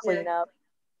want to clean up.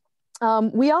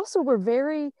 We also were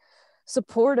very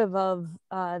supportive of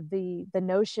the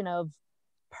notion of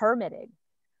permitting.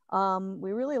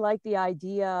 We really like the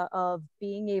idea of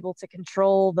being able to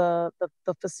control the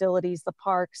facilities, the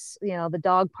parks, the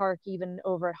dog park, even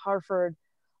over at Hartford,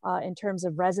 in terms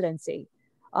of residency.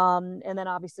 And then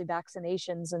obviously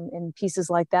vaccinations and pieces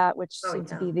like that, which seem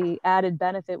to be the added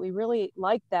benefit. We really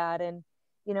like that. And,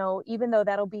 even though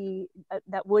that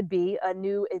would be a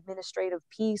new administrative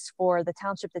piece for the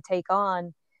township to take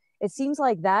on, it seems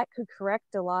like that could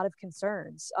correct a lot of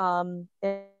concerns, and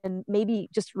maybe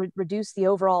just reduce the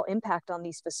overall impact on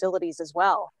these facilities as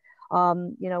well.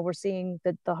 We're seeing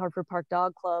that the Hartford Park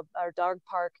Dog Club, our dog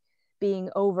park, being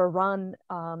overrun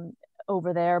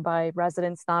over there by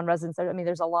residents, non-residents. I mean,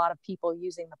 there's a lot of people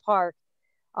using the park.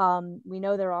 We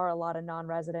know there are a lot of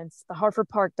non-residents. The Hartford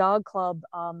Park Dog Club,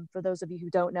 for those of you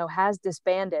who don't know, has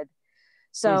disbanded.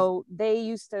 So they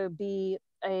used to be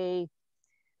a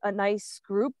nice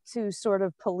group to sort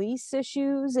of police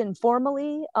issues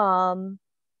informally. Like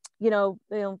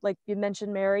you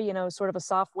mentioned, Mary, sort of a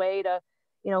soft way to,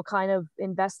 kind of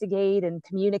investigate and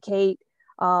communicate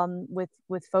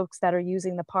with folks that are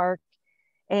using the park.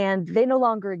 And they no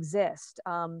longer exist.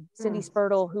 Cindy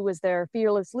Spurtle, who was their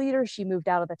fearless leader, she moved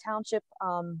out of the township,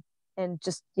 and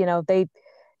just, they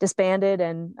disbanded.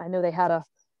 And I know they had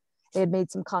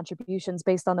made some contributions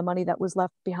based on the money that was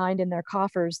left behind in their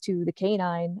coffers to the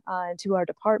canine and to our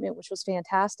department, which was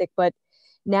fantastic. But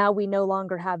now we no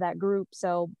longer have that group.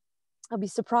 So I'll be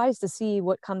surprised to see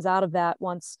what comes out of that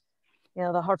once,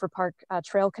 the Hartford Park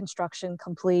trail construction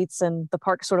completes and the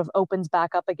park sort of opens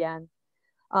back up again.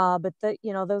 But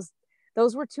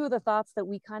those were two of the thoughts that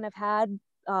we kind of had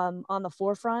on the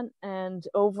forefront, and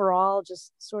overall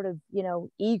just sort of,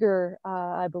 eager,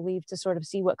 I believe, to sort of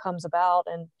see what comes about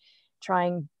and try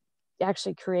and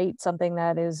actually create something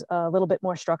that is a little bit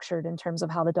more structured in terms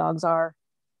of how the dogs are,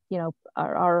 the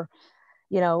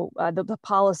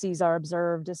policies are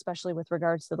observed, especially with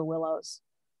regards to the willows.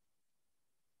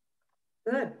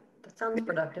 Good. That sounds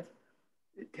productive.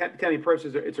 Tammy, first,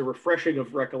 it's a refreshing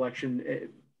of recollection.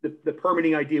 The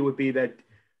permitting idea would be that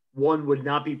one would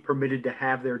not be permitted to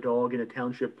have their dog in a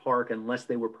township park unless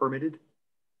they were permitted.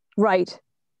 Right.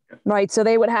 Right. So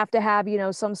they would have to have,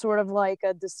 some sort of like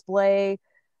a display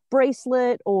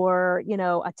bracelet or,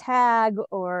 a tag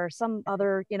or some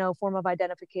other, form of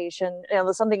identification,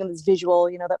 something that's visual,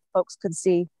 that folks could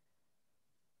see.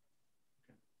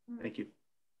 Thank you.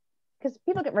 Because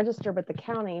people get registered with the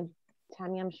county,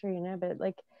 Tammy, I'm sure you know, but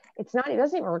it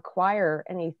doesn't even require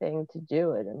anything to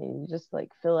do it. I mean, you just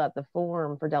fill out the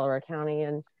form for Delaware County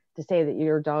and to say that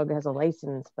your dog has a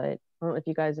license. But I don't know if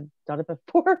you guys have done it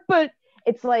before, but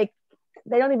it's they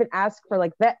don't even ask for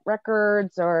vet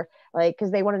records or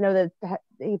because they want to know that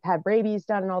they've had rabies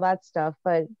done and all that stuff.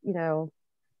 But, I don't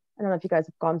know if you guys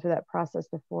have gone through that process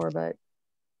before, but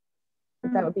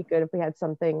that would be good if we had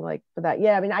something for that.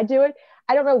 Yeah, I mean, I do it.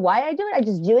 I don't know why I do it. I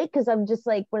just do it because I'm just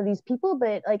one of these people.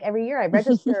 But every year I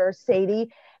register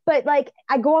Sadie. But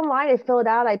I go online, I fill it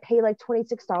out, I pay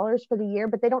 $26 for the year.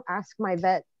 But they don't ask my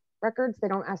vet records. They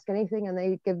don't ask anything, and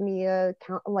they give me a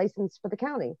license for the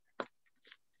county.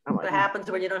 What happens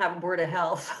when you don't have a board of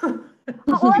health? Well,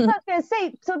 that's what I was gonna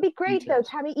say. So it'd be great though,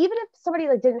 Tammy, even if somebody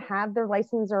didn't have their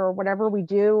license or whatever we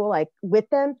do with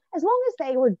them, as long as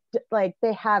they were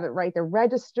they have it right, they're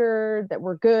registered, that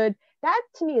we're good. That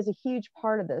to me is a huge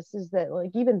part of this, is that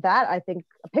even that, I think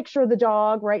a picture of the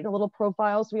dog, right, and a little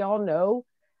profile so we all know,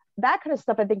 that kind of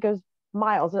stuff I think goes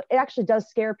miles. It actually does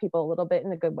scare people a little bit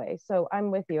in a good way. So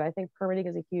I'm with you. I think permitting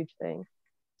is a huge thing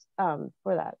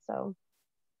for that. So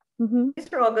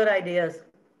these are all good ideas.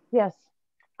 Yes,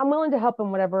 I'm willing to help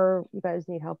in whatever you guys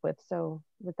need help with. So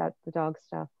with that, the dog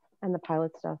stuff and the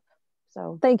pilot stuff.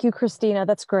 So thank you, Christina.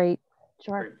 That's great.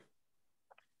 Sure. Great.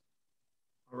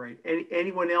 All right.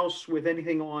 Anyone else with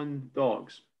anything on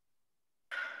dogs?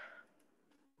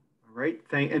 All right.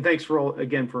 Thanks for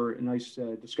for a nice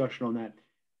discussion on that.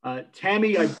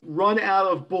 Tammy, I've run out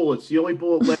of bullets. The only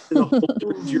bullet left in the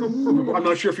holster. I'm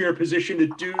not sure if you're in a position to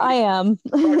do I am.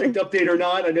 project update or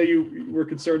not. I know you were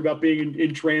concerned about being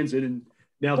in transit and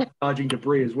now dodging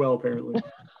debris as well, apparently.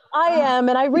 I am,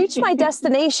 and I reached my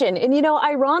destination. And,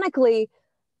 ironically,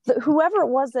 whoever it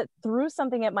was that threw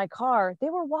something at my car, they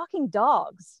were walking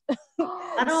dogs.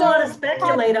 I don't want to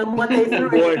speculate on what they threw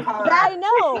at your car. I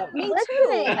know, me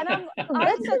too. And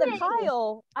I said to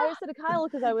Kyle,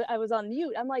 because I was on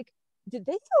mute, I'm like, did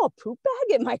they throw a poop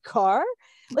bag in my car?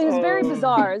 Like, it was very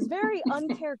bizarre. It's very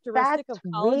uncharacteristic of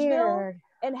Collegeville. Weird.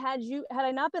 And had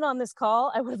I not been on this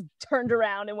call, I would have turned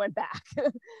around and went back.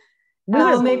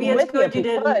 Well, maybe it's good you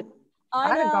didn't.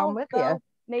 I'd have gone with you.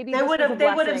 Maybe they would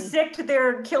have sicked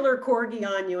their killer corgi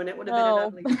on you, and it would have been an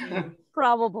ugly scene.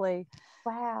 Probably.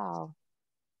 Wow,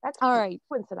 that's all right.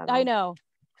 Coincidental. I know,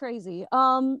 crazy.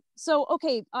 So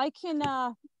okay, I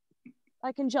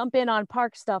can jump in on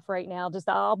park stuff right now.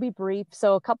 I'll be brief.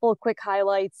 So a couple of quick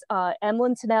highlights.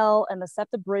 Emlyn Tunnel and the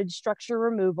SEPTA Bridge structure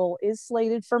removal is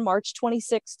slated for March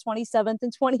 26th, 27th,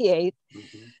 and 28th.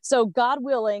 So God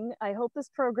willing, I hope this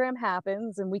program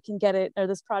happens and we can get it, or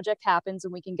this project happens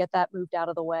and we can get that moved out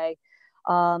of the way.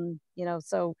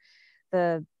 So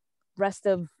the rest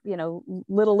of,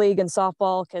 Little League and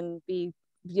softball can be,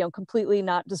 completely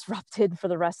not disrupted for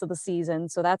the rest of the season.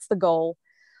 So that's the goal.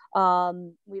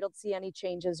 We don't see any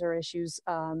changes or issues,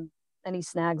 any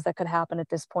snags that could happen at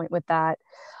this point with that.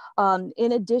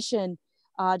 In addition,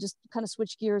 just kind of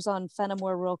switch gears on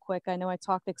Fenimore real quick. I know I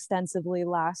talked extensively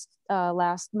last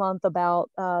month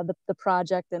about the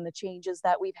project and the changes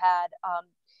that we've had,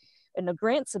 and the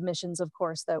grant submissions, of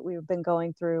course, that we've been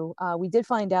going through. We did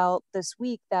find out this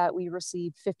week that we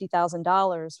received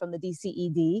 $50,000 from the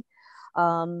DCED.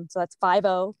 So that's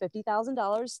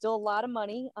 $50,000, still a lot of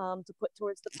money to put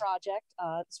towards the project.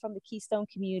 It's from the Keystone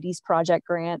Communities Project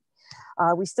grant.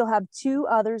 We still have two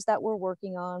others that we're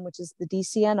working on, which is the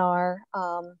DCNR,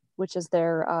 which is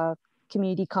their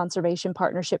Community Conservation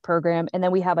Partnership Program. And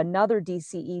then we have another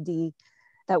DCED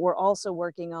that we're also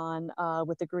working on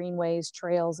with the Greenways,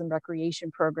 Trails, and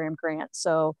Recreation Program grant.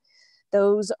 So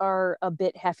those are a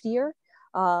bit heftier.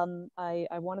 I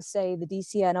want to say the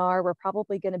DCNR, we're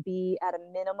probably going to be at a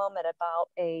minimum at about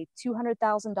a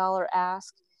 $200,000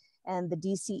 ask, and the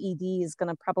DCED is going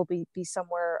to probably be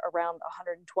somewhere around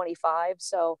 125.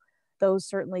 So those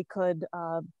certainly could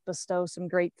bestow some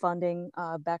great funding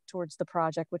back towards the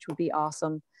project, which would be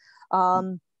awesome.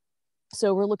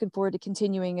 So we're looking forward to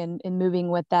continuing and moving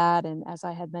with that. And as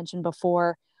I had mentioned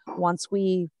before, once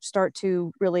we start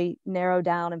to really narrow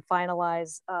down and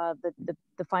finalize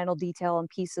the final detail and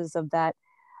pieces of that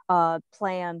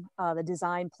plan, the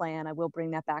design plan, I will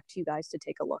bring that back to you guys to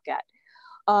take a look at.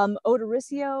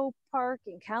 Odoricio Park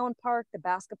and Cowan Park, the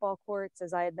basketball courts,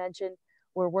 as I had mentioned,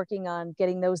 we're working on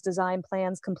getting those design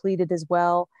plans completed as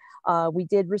well. We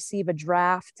did receive a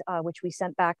draft, which we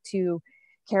sent back to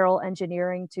Carroll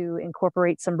Engineering to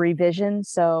incorporate some revisions.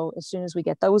 So as soon as we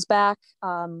get those back,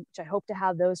 which I hope to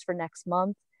have those for next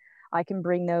month, I can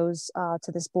bring those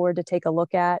to this board to take a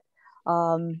look at,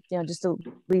 just to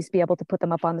at least be able to put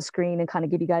them up on the screen and kind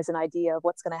of give you guys an idea of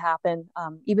what's going to happen.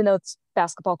 Even though it's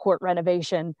basketball court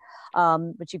renovation,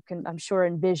 but you can, I'm sure,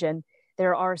 envision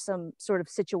there are some sort of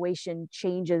situation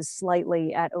changes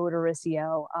slightly at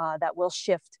Odoricio that will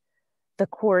shift the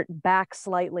court back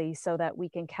slightly so that we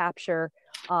can capture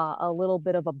a little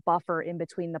bit of a buffer in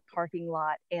between the parking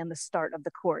lot and the start of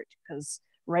the court, because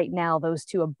right now those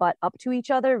two abut up to each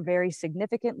other very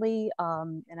significantly,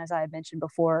 and as I had mentioned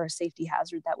before, a safety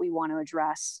hazard that we want to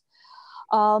address.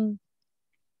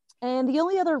 And the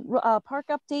only other park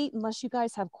update, unless you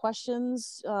guys have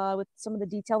questions with some of the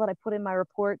detail that I put in my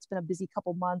report, it's been a busy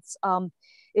couple months,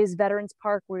 is Veterans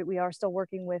Park. We are still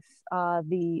working with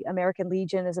the American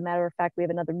Legion. As a matter of fact, we have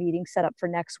another meeting set up for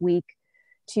next week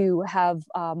to have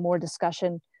more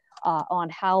discussion on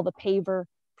how the paver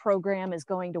program is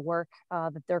going to work,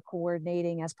 that they're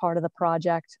coordinating as part of the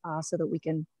project, so that we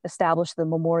can establish the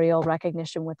memorial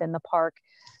recognition within the park.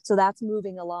 So that's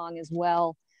moving along as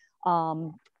well.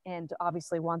 And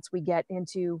obviously, once we get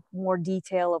into more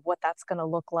detail of what that's going to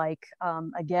look like,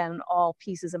 again, all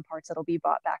pieces and parts that'll be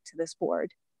brought back to this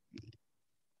board.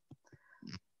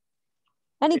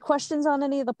 Any questions on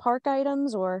any of the park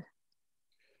items or?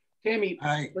 Tammy,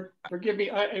 forgive me,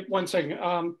 one second.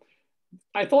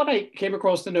 I thought I came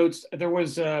across the notes. There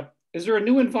was, is there a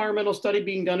new environmental study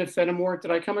being done at Fenimore?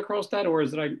 Did I come across that, or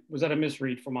was that a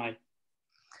misread for my?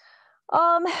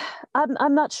 I'm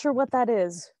not sure what that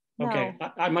is. Okay,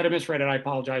 no. I might have misread it. I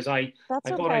apologize. I That's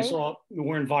thought I saw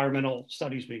more environmental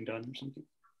studies being done or something.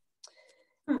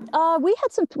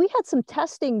 We had some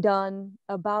testing done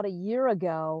about a year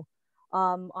ago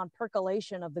on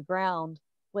percolation of the ground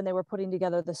when they were putting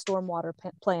together the stormwater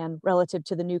plan relative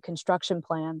to the new construction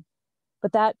plan.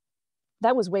 But that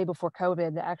was way before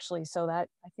COVID, actually. So I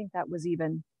think that was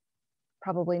even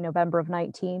probably November of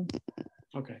 19.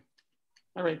 Okay.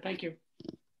 All right. Thank you.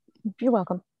 You're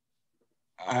welcome.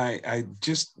 I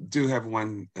just do have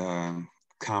one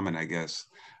comment, I guess.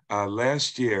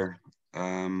 Last year,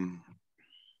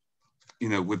 you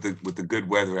know, with the good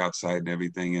weather outside and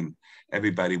everything, and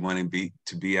everybody wanting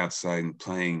to be outside and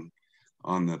playing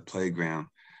on the playground,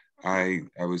 I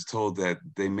was told that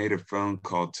they made a phone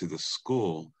call to the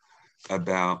school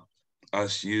about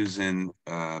us using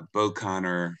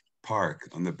Beauconnor Park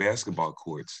on the basketball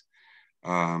courts.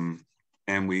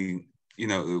 And we, you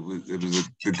know, it was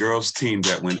the girls' team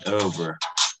that went over,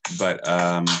 but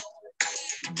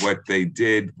what they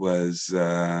did was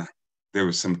there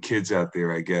were some kids out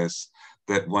there, I guess,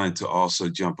 that wanted to also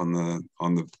jump on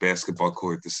the basketball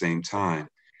court at the same time,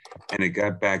 and it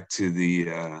got back to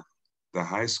the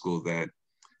high school that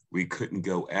we couldn't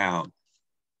go out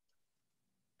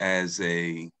as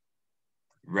a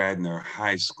Radnor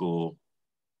High School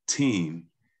team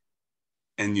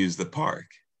and use the park,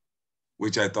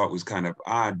 which I thought was kind of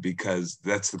odd because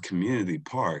that's the community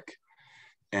park.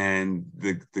 And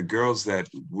the girls that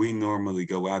we normally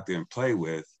go out there and play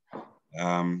with,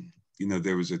 you know,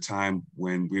 there was a time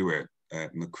when we were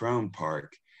at Macrone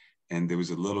Park and there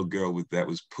was a little girl that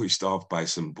was pushed off by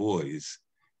some boys,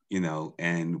 you know,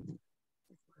 and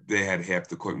they had half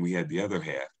the court and we had the other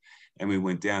half. And we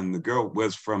went down, and the girl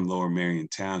was from Lower Marion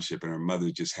Township, and her mother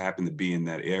just happened to be in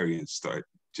that area and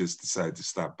just decided to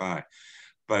stop by.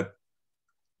 But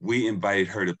we invited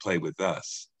her to play with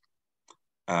us.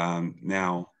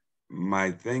 Now, my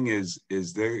thing is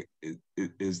there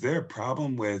a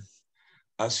problem with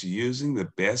us using the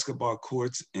basketball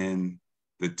courts in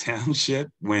the township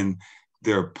when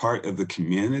they're part of the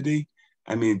community?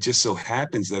 I mean, it just so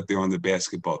happens that they're on the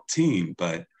basketball team,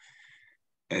 but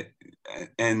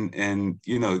and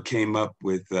you know, it came up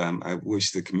with I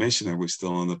wish the commissioner was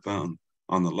still on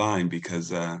the line,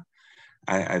 because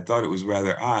I thought it was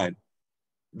rather odd.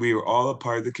 We were all a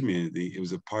part of the community. It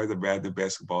was a part of the Radnor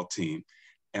basketball team,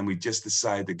 and we just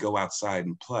decided to go outside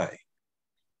and play.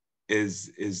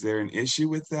 Is there an issue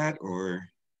with that, or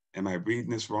am I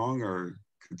reading this wrong, or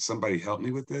could somebody help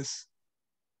me with this?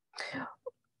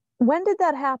 When did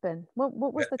that happen?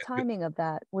 What was the timing of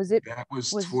that? That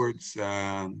was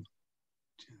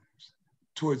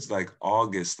towards like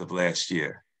August of last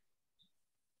year.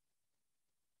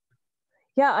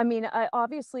 Yeah, I mean,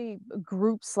 obviously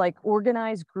groups, like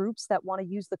organized groups that want to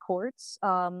use the courts,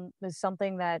 is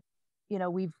something that, you know,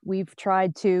 we've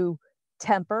tried to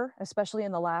temper, especially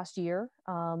in the last year,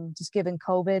 just given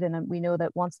COVID. And we know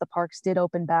that once the parks did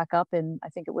open back up, and I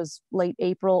think it was late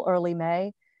April, early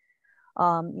May,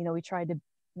 you know, we tried to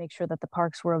make sure that the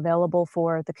parks were available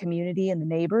for the community and the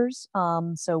neighbors.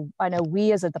 So I know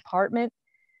we as a department,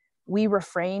 we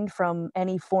refrained from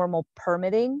any formal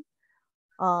permitting.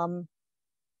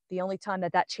 The only time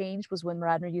that changed was when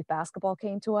Radnor Youth Basketball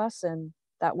came to us, and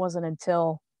that wasn't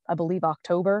until, I believe,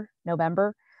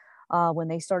 November, when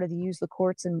they started to use the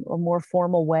courts in a more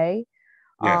formal way.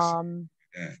 Yes.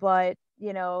 But,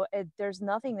 you know, there's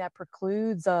nothing that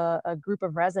precludes a group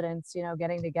of residents, you know,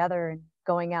 getting together and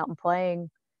going out and playing,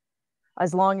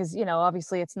 as long as, you know,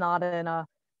 obviously it's not in a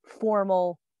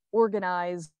formal,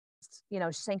 organized, you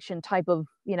know, sanctioned type of,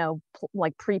 you know,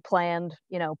 like pre-planned,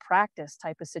 you know, practice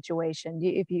type of situation.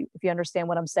 If you understand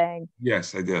what I'm saying.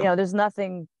 Yes, I do. You know, there's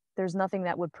nothing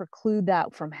that would preclude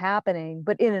that from happening,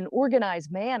 but in an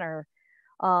organized manner,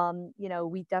 you know,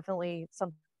 we definitely,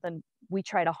 something we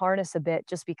try to harness a bit,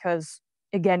 just because,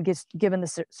 again, given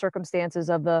the circumstances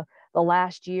of the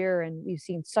last year, and we've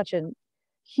seen such a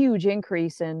huge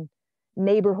increase in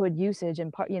neighborhood usage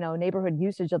and, you know, neighborhood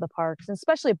usage of the parks, and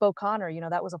especially at Beauconnor. You know,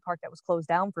 that was a park that was closed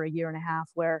down for a year and a half,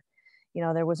 where, you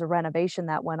know, there was a renovation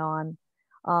that went on.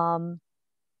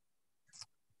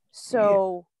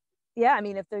 So yeah, I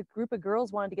mean, if the group of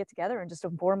girls wanted to get together and just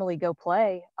informally go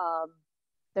play,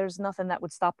 there's nothing that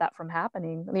would stop that from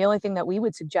happening. And the only thing that we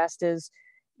would suggest is,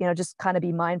 you know, just kind of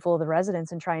be mindful of the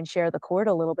residents and try and share the court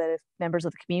a little bit if members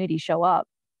of the community show up.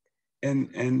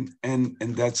 And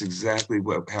that's exactly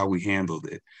how we handled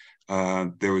it.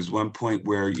 There was one point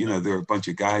where, you know, there were a bunch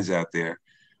of guys out there.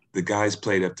 The guys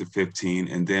played up to 15,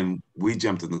 and then we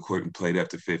jumped on the court and played up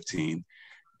to 15.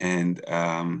 And,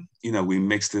 you know, we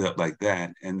mixed it up like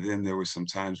that. And then there were some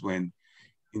times when,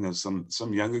 you know,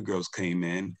 some younger girls came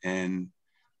in, and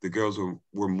the girls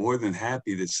were more than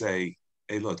happy to say,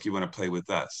 hey, look, you want to play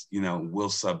with us? You know, we'll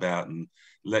sub out and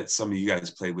let some of you guys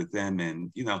play with them.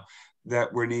 And, you know,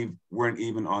 that weren't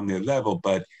even on their level,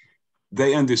 but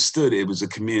they understood it was a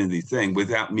community thing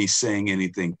without me saying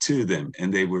anything to them.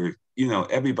 And they were, you know,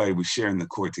 everybody was sharing the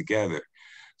court together.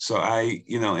 So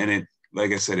you know, and it,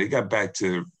 like I said, it got back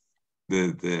to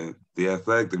the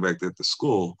athletic director at the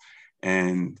school,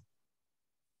 and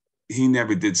he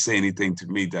never did say anything to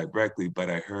me directly, but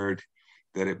I heard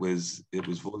that it was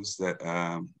voiced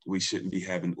that we shouldn't be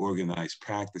having organized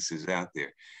practices out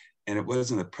there. And it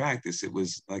wasn't a practice. It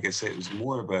was, like I said, it was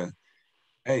more of a,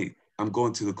 hey, I'm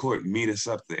going to the court, meet us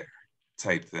up there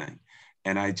type thing.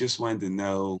 And I just wanted to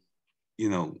know, you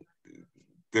know,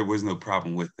 there was no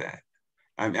problem with that.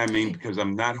 I mean, because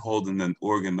I'm not holding an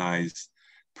organized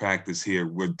practice here.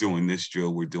 We're doing this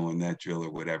drill, we're doing that drill,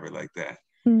 or whatever like that.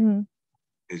 Mm-hmm.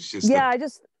 It's just, yeah,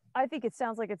 I think it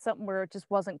sounds like it's something where it just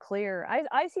wasn't clear.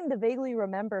 I seem to vaguely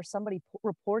remember somebody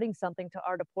reporting something to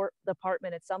our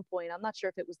department at some point. I'm not sure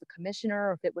if it was the commissioner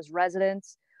or if it was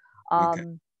residents. Okay.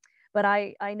 But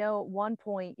I know at one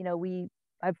point, you know,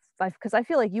 because I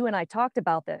feel like you and I talked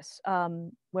about this,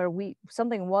 where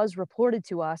something was reported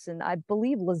to us, and I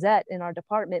believe Lizette in our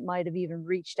department might have even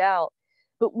reached out,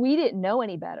 but we didn't know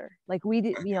any better. Like we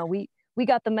did, you know, we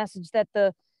got the message that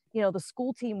the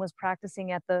school team was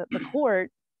practicing at the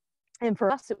court. And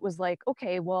for us, it was like,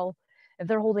 okay, well, if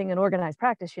they're holding an organized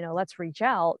practice, you know, let's reach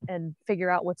out and figure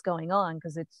out what's going on.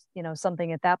 Cause it's, you know,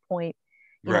 something at that point,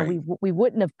 you know, we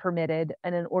wouldn't have permitted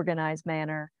in an organized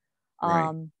manner.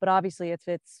 But obviously if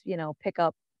it's, you know, pick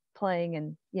up playing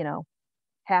and, you know,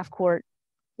 half court,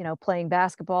 you know, playing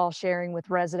basketball, sharing with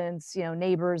residents, you know,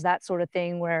 neighbors, that sort of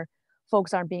thing, where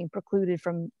folks aren't being precluded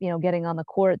from, you know, getting on the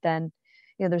court, then,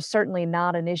 you know, there's certainly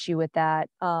not an issue with that.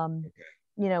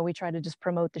 You know, we try to just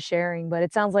promote the sharing, but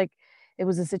it sounds like it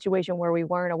was a situation where we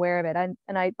weren't aware of it.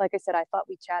 And I, like I said, I thought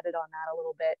we chatted on that a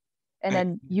little bit, and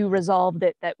then you resolved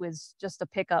it. That was just a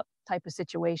pickup type of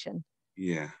situation.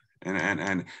 Yeah.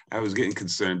 And I was getting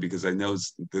concerned because I know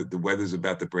the weather's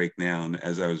about to break down.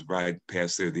 As I was riding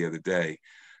past there the other day,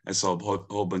 I saw a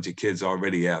whole bunch of kids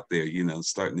already out there, you know,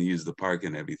 starting to use the park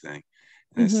and everything.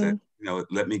 And I said, you know,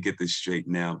 let me get this straight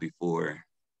now before,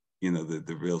 you know,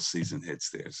 the real season hits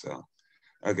there. So,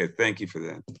 okay, thank you for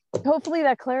that. Hopefully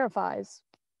that clarifies.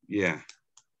 Yeah,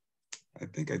 I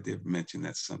think I did mention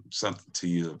that something to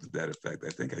you of that effect. I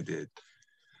think I did.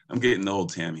 I'm getting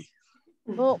old, Tammy.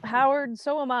 Well, Howard,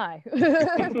 so am I.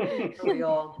 We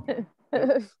all.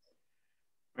 All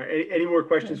right, any more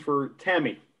questions for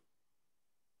Tammy?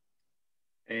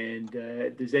 And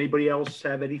does anybody else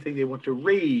have anything they want to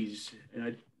raise?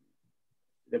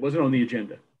 That wasn't on the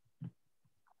agenda.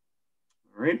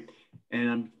 All right, and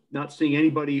I'm not seeing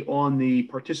anybody on the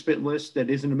participant list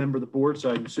that isn't a member of the board, so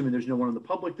I'm assuming there's no one in the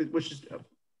public that wishes to. Go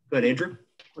ahead, Andrew.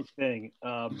 Quick thing.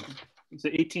 So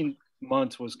 18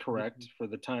 months was correct for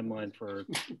the timeline for.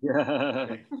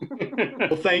 Yeah.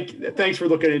 Well, thanks for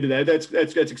looking into that.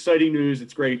 That's exciting news.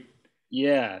 It's great.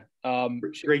 Yeah.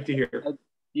 Great to hear.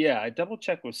 I double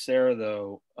checked with Sarah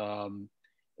though, and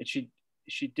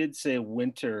she did say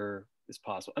winter is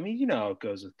possible. I mean, you know how it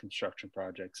goes with construction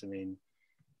projects. I mean,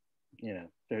 you know,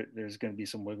 there's going to be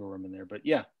some wiggle room in there, but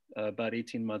yeah, about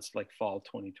 18 months, like fall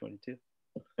 2022.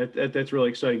 That's really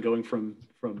exciting, going from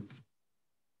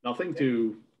nothing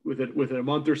to within a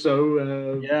month or so.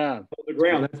 On the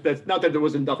ground. That's not that there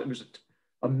wasn't nothing. There's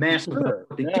a massive. Sure.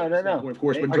 No. Of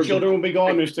course, our children will be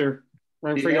gone, Mister.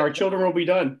 Our children will be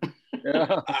done.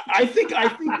 Yeah. I think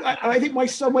my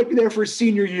son might be there for his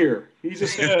senior year. He's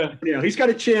he's got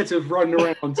a chance of running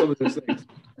around on some of those things.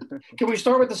 Can we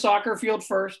start with the soccer field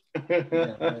first?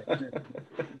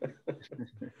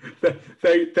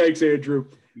 Thanks, Andrew.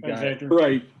 Thanks, Andrew.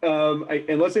 Right.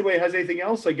 Unless anybody has anything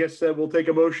else, I guess we'll take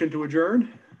a motion to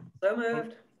adjourn. So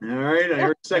moved. All right. I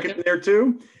heard a second there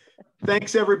too.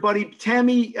 Thanks, everybody.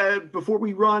 Tammy, before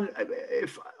we run,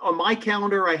 if on my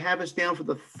calendar, I have us down for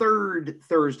the 3rd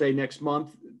Thursday next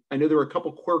month. I know there were a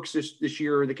couple quirks this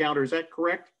year in the calendar. Is that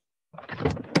correct?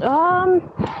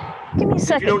 Give me a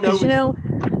second. You know,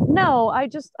 no, I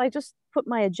just put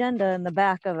my agenda in the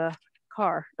back of a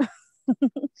car.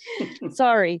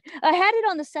 Sorry. I had it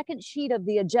on the second sheet of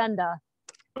the agenda.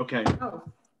 Okay.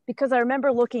 Because I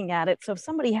remember looking at it. So if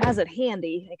somebody has it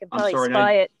handy, they can probably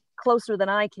spy it closer than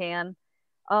I can.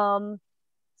 So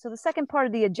the second part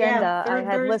of the agenda, I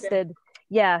had listed,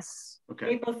 yes.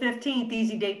 Okay. April 15th,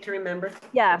 easy date to remember.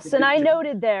 Yes, and I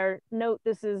noted there,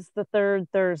 this is the 3rd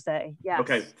Thursday. Yes.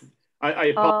 Okay.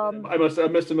 I must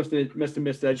have missed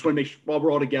that. I just want to make sure while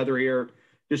we're all together here,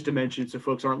 just to mention so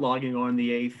folks aren't logging on the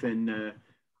 8th and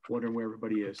wondering where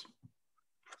everybody is.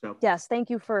 So yes,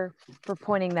 thank you for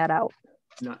pointing that out.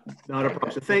 Not a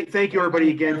problem. So thank you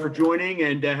everybody again for joining,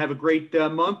 and have a great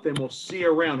month, and we'll see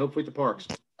you around, hopefully at the parks.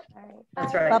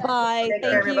 That's right. Bye-bye.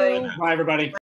 Thank you. Bye, everybody.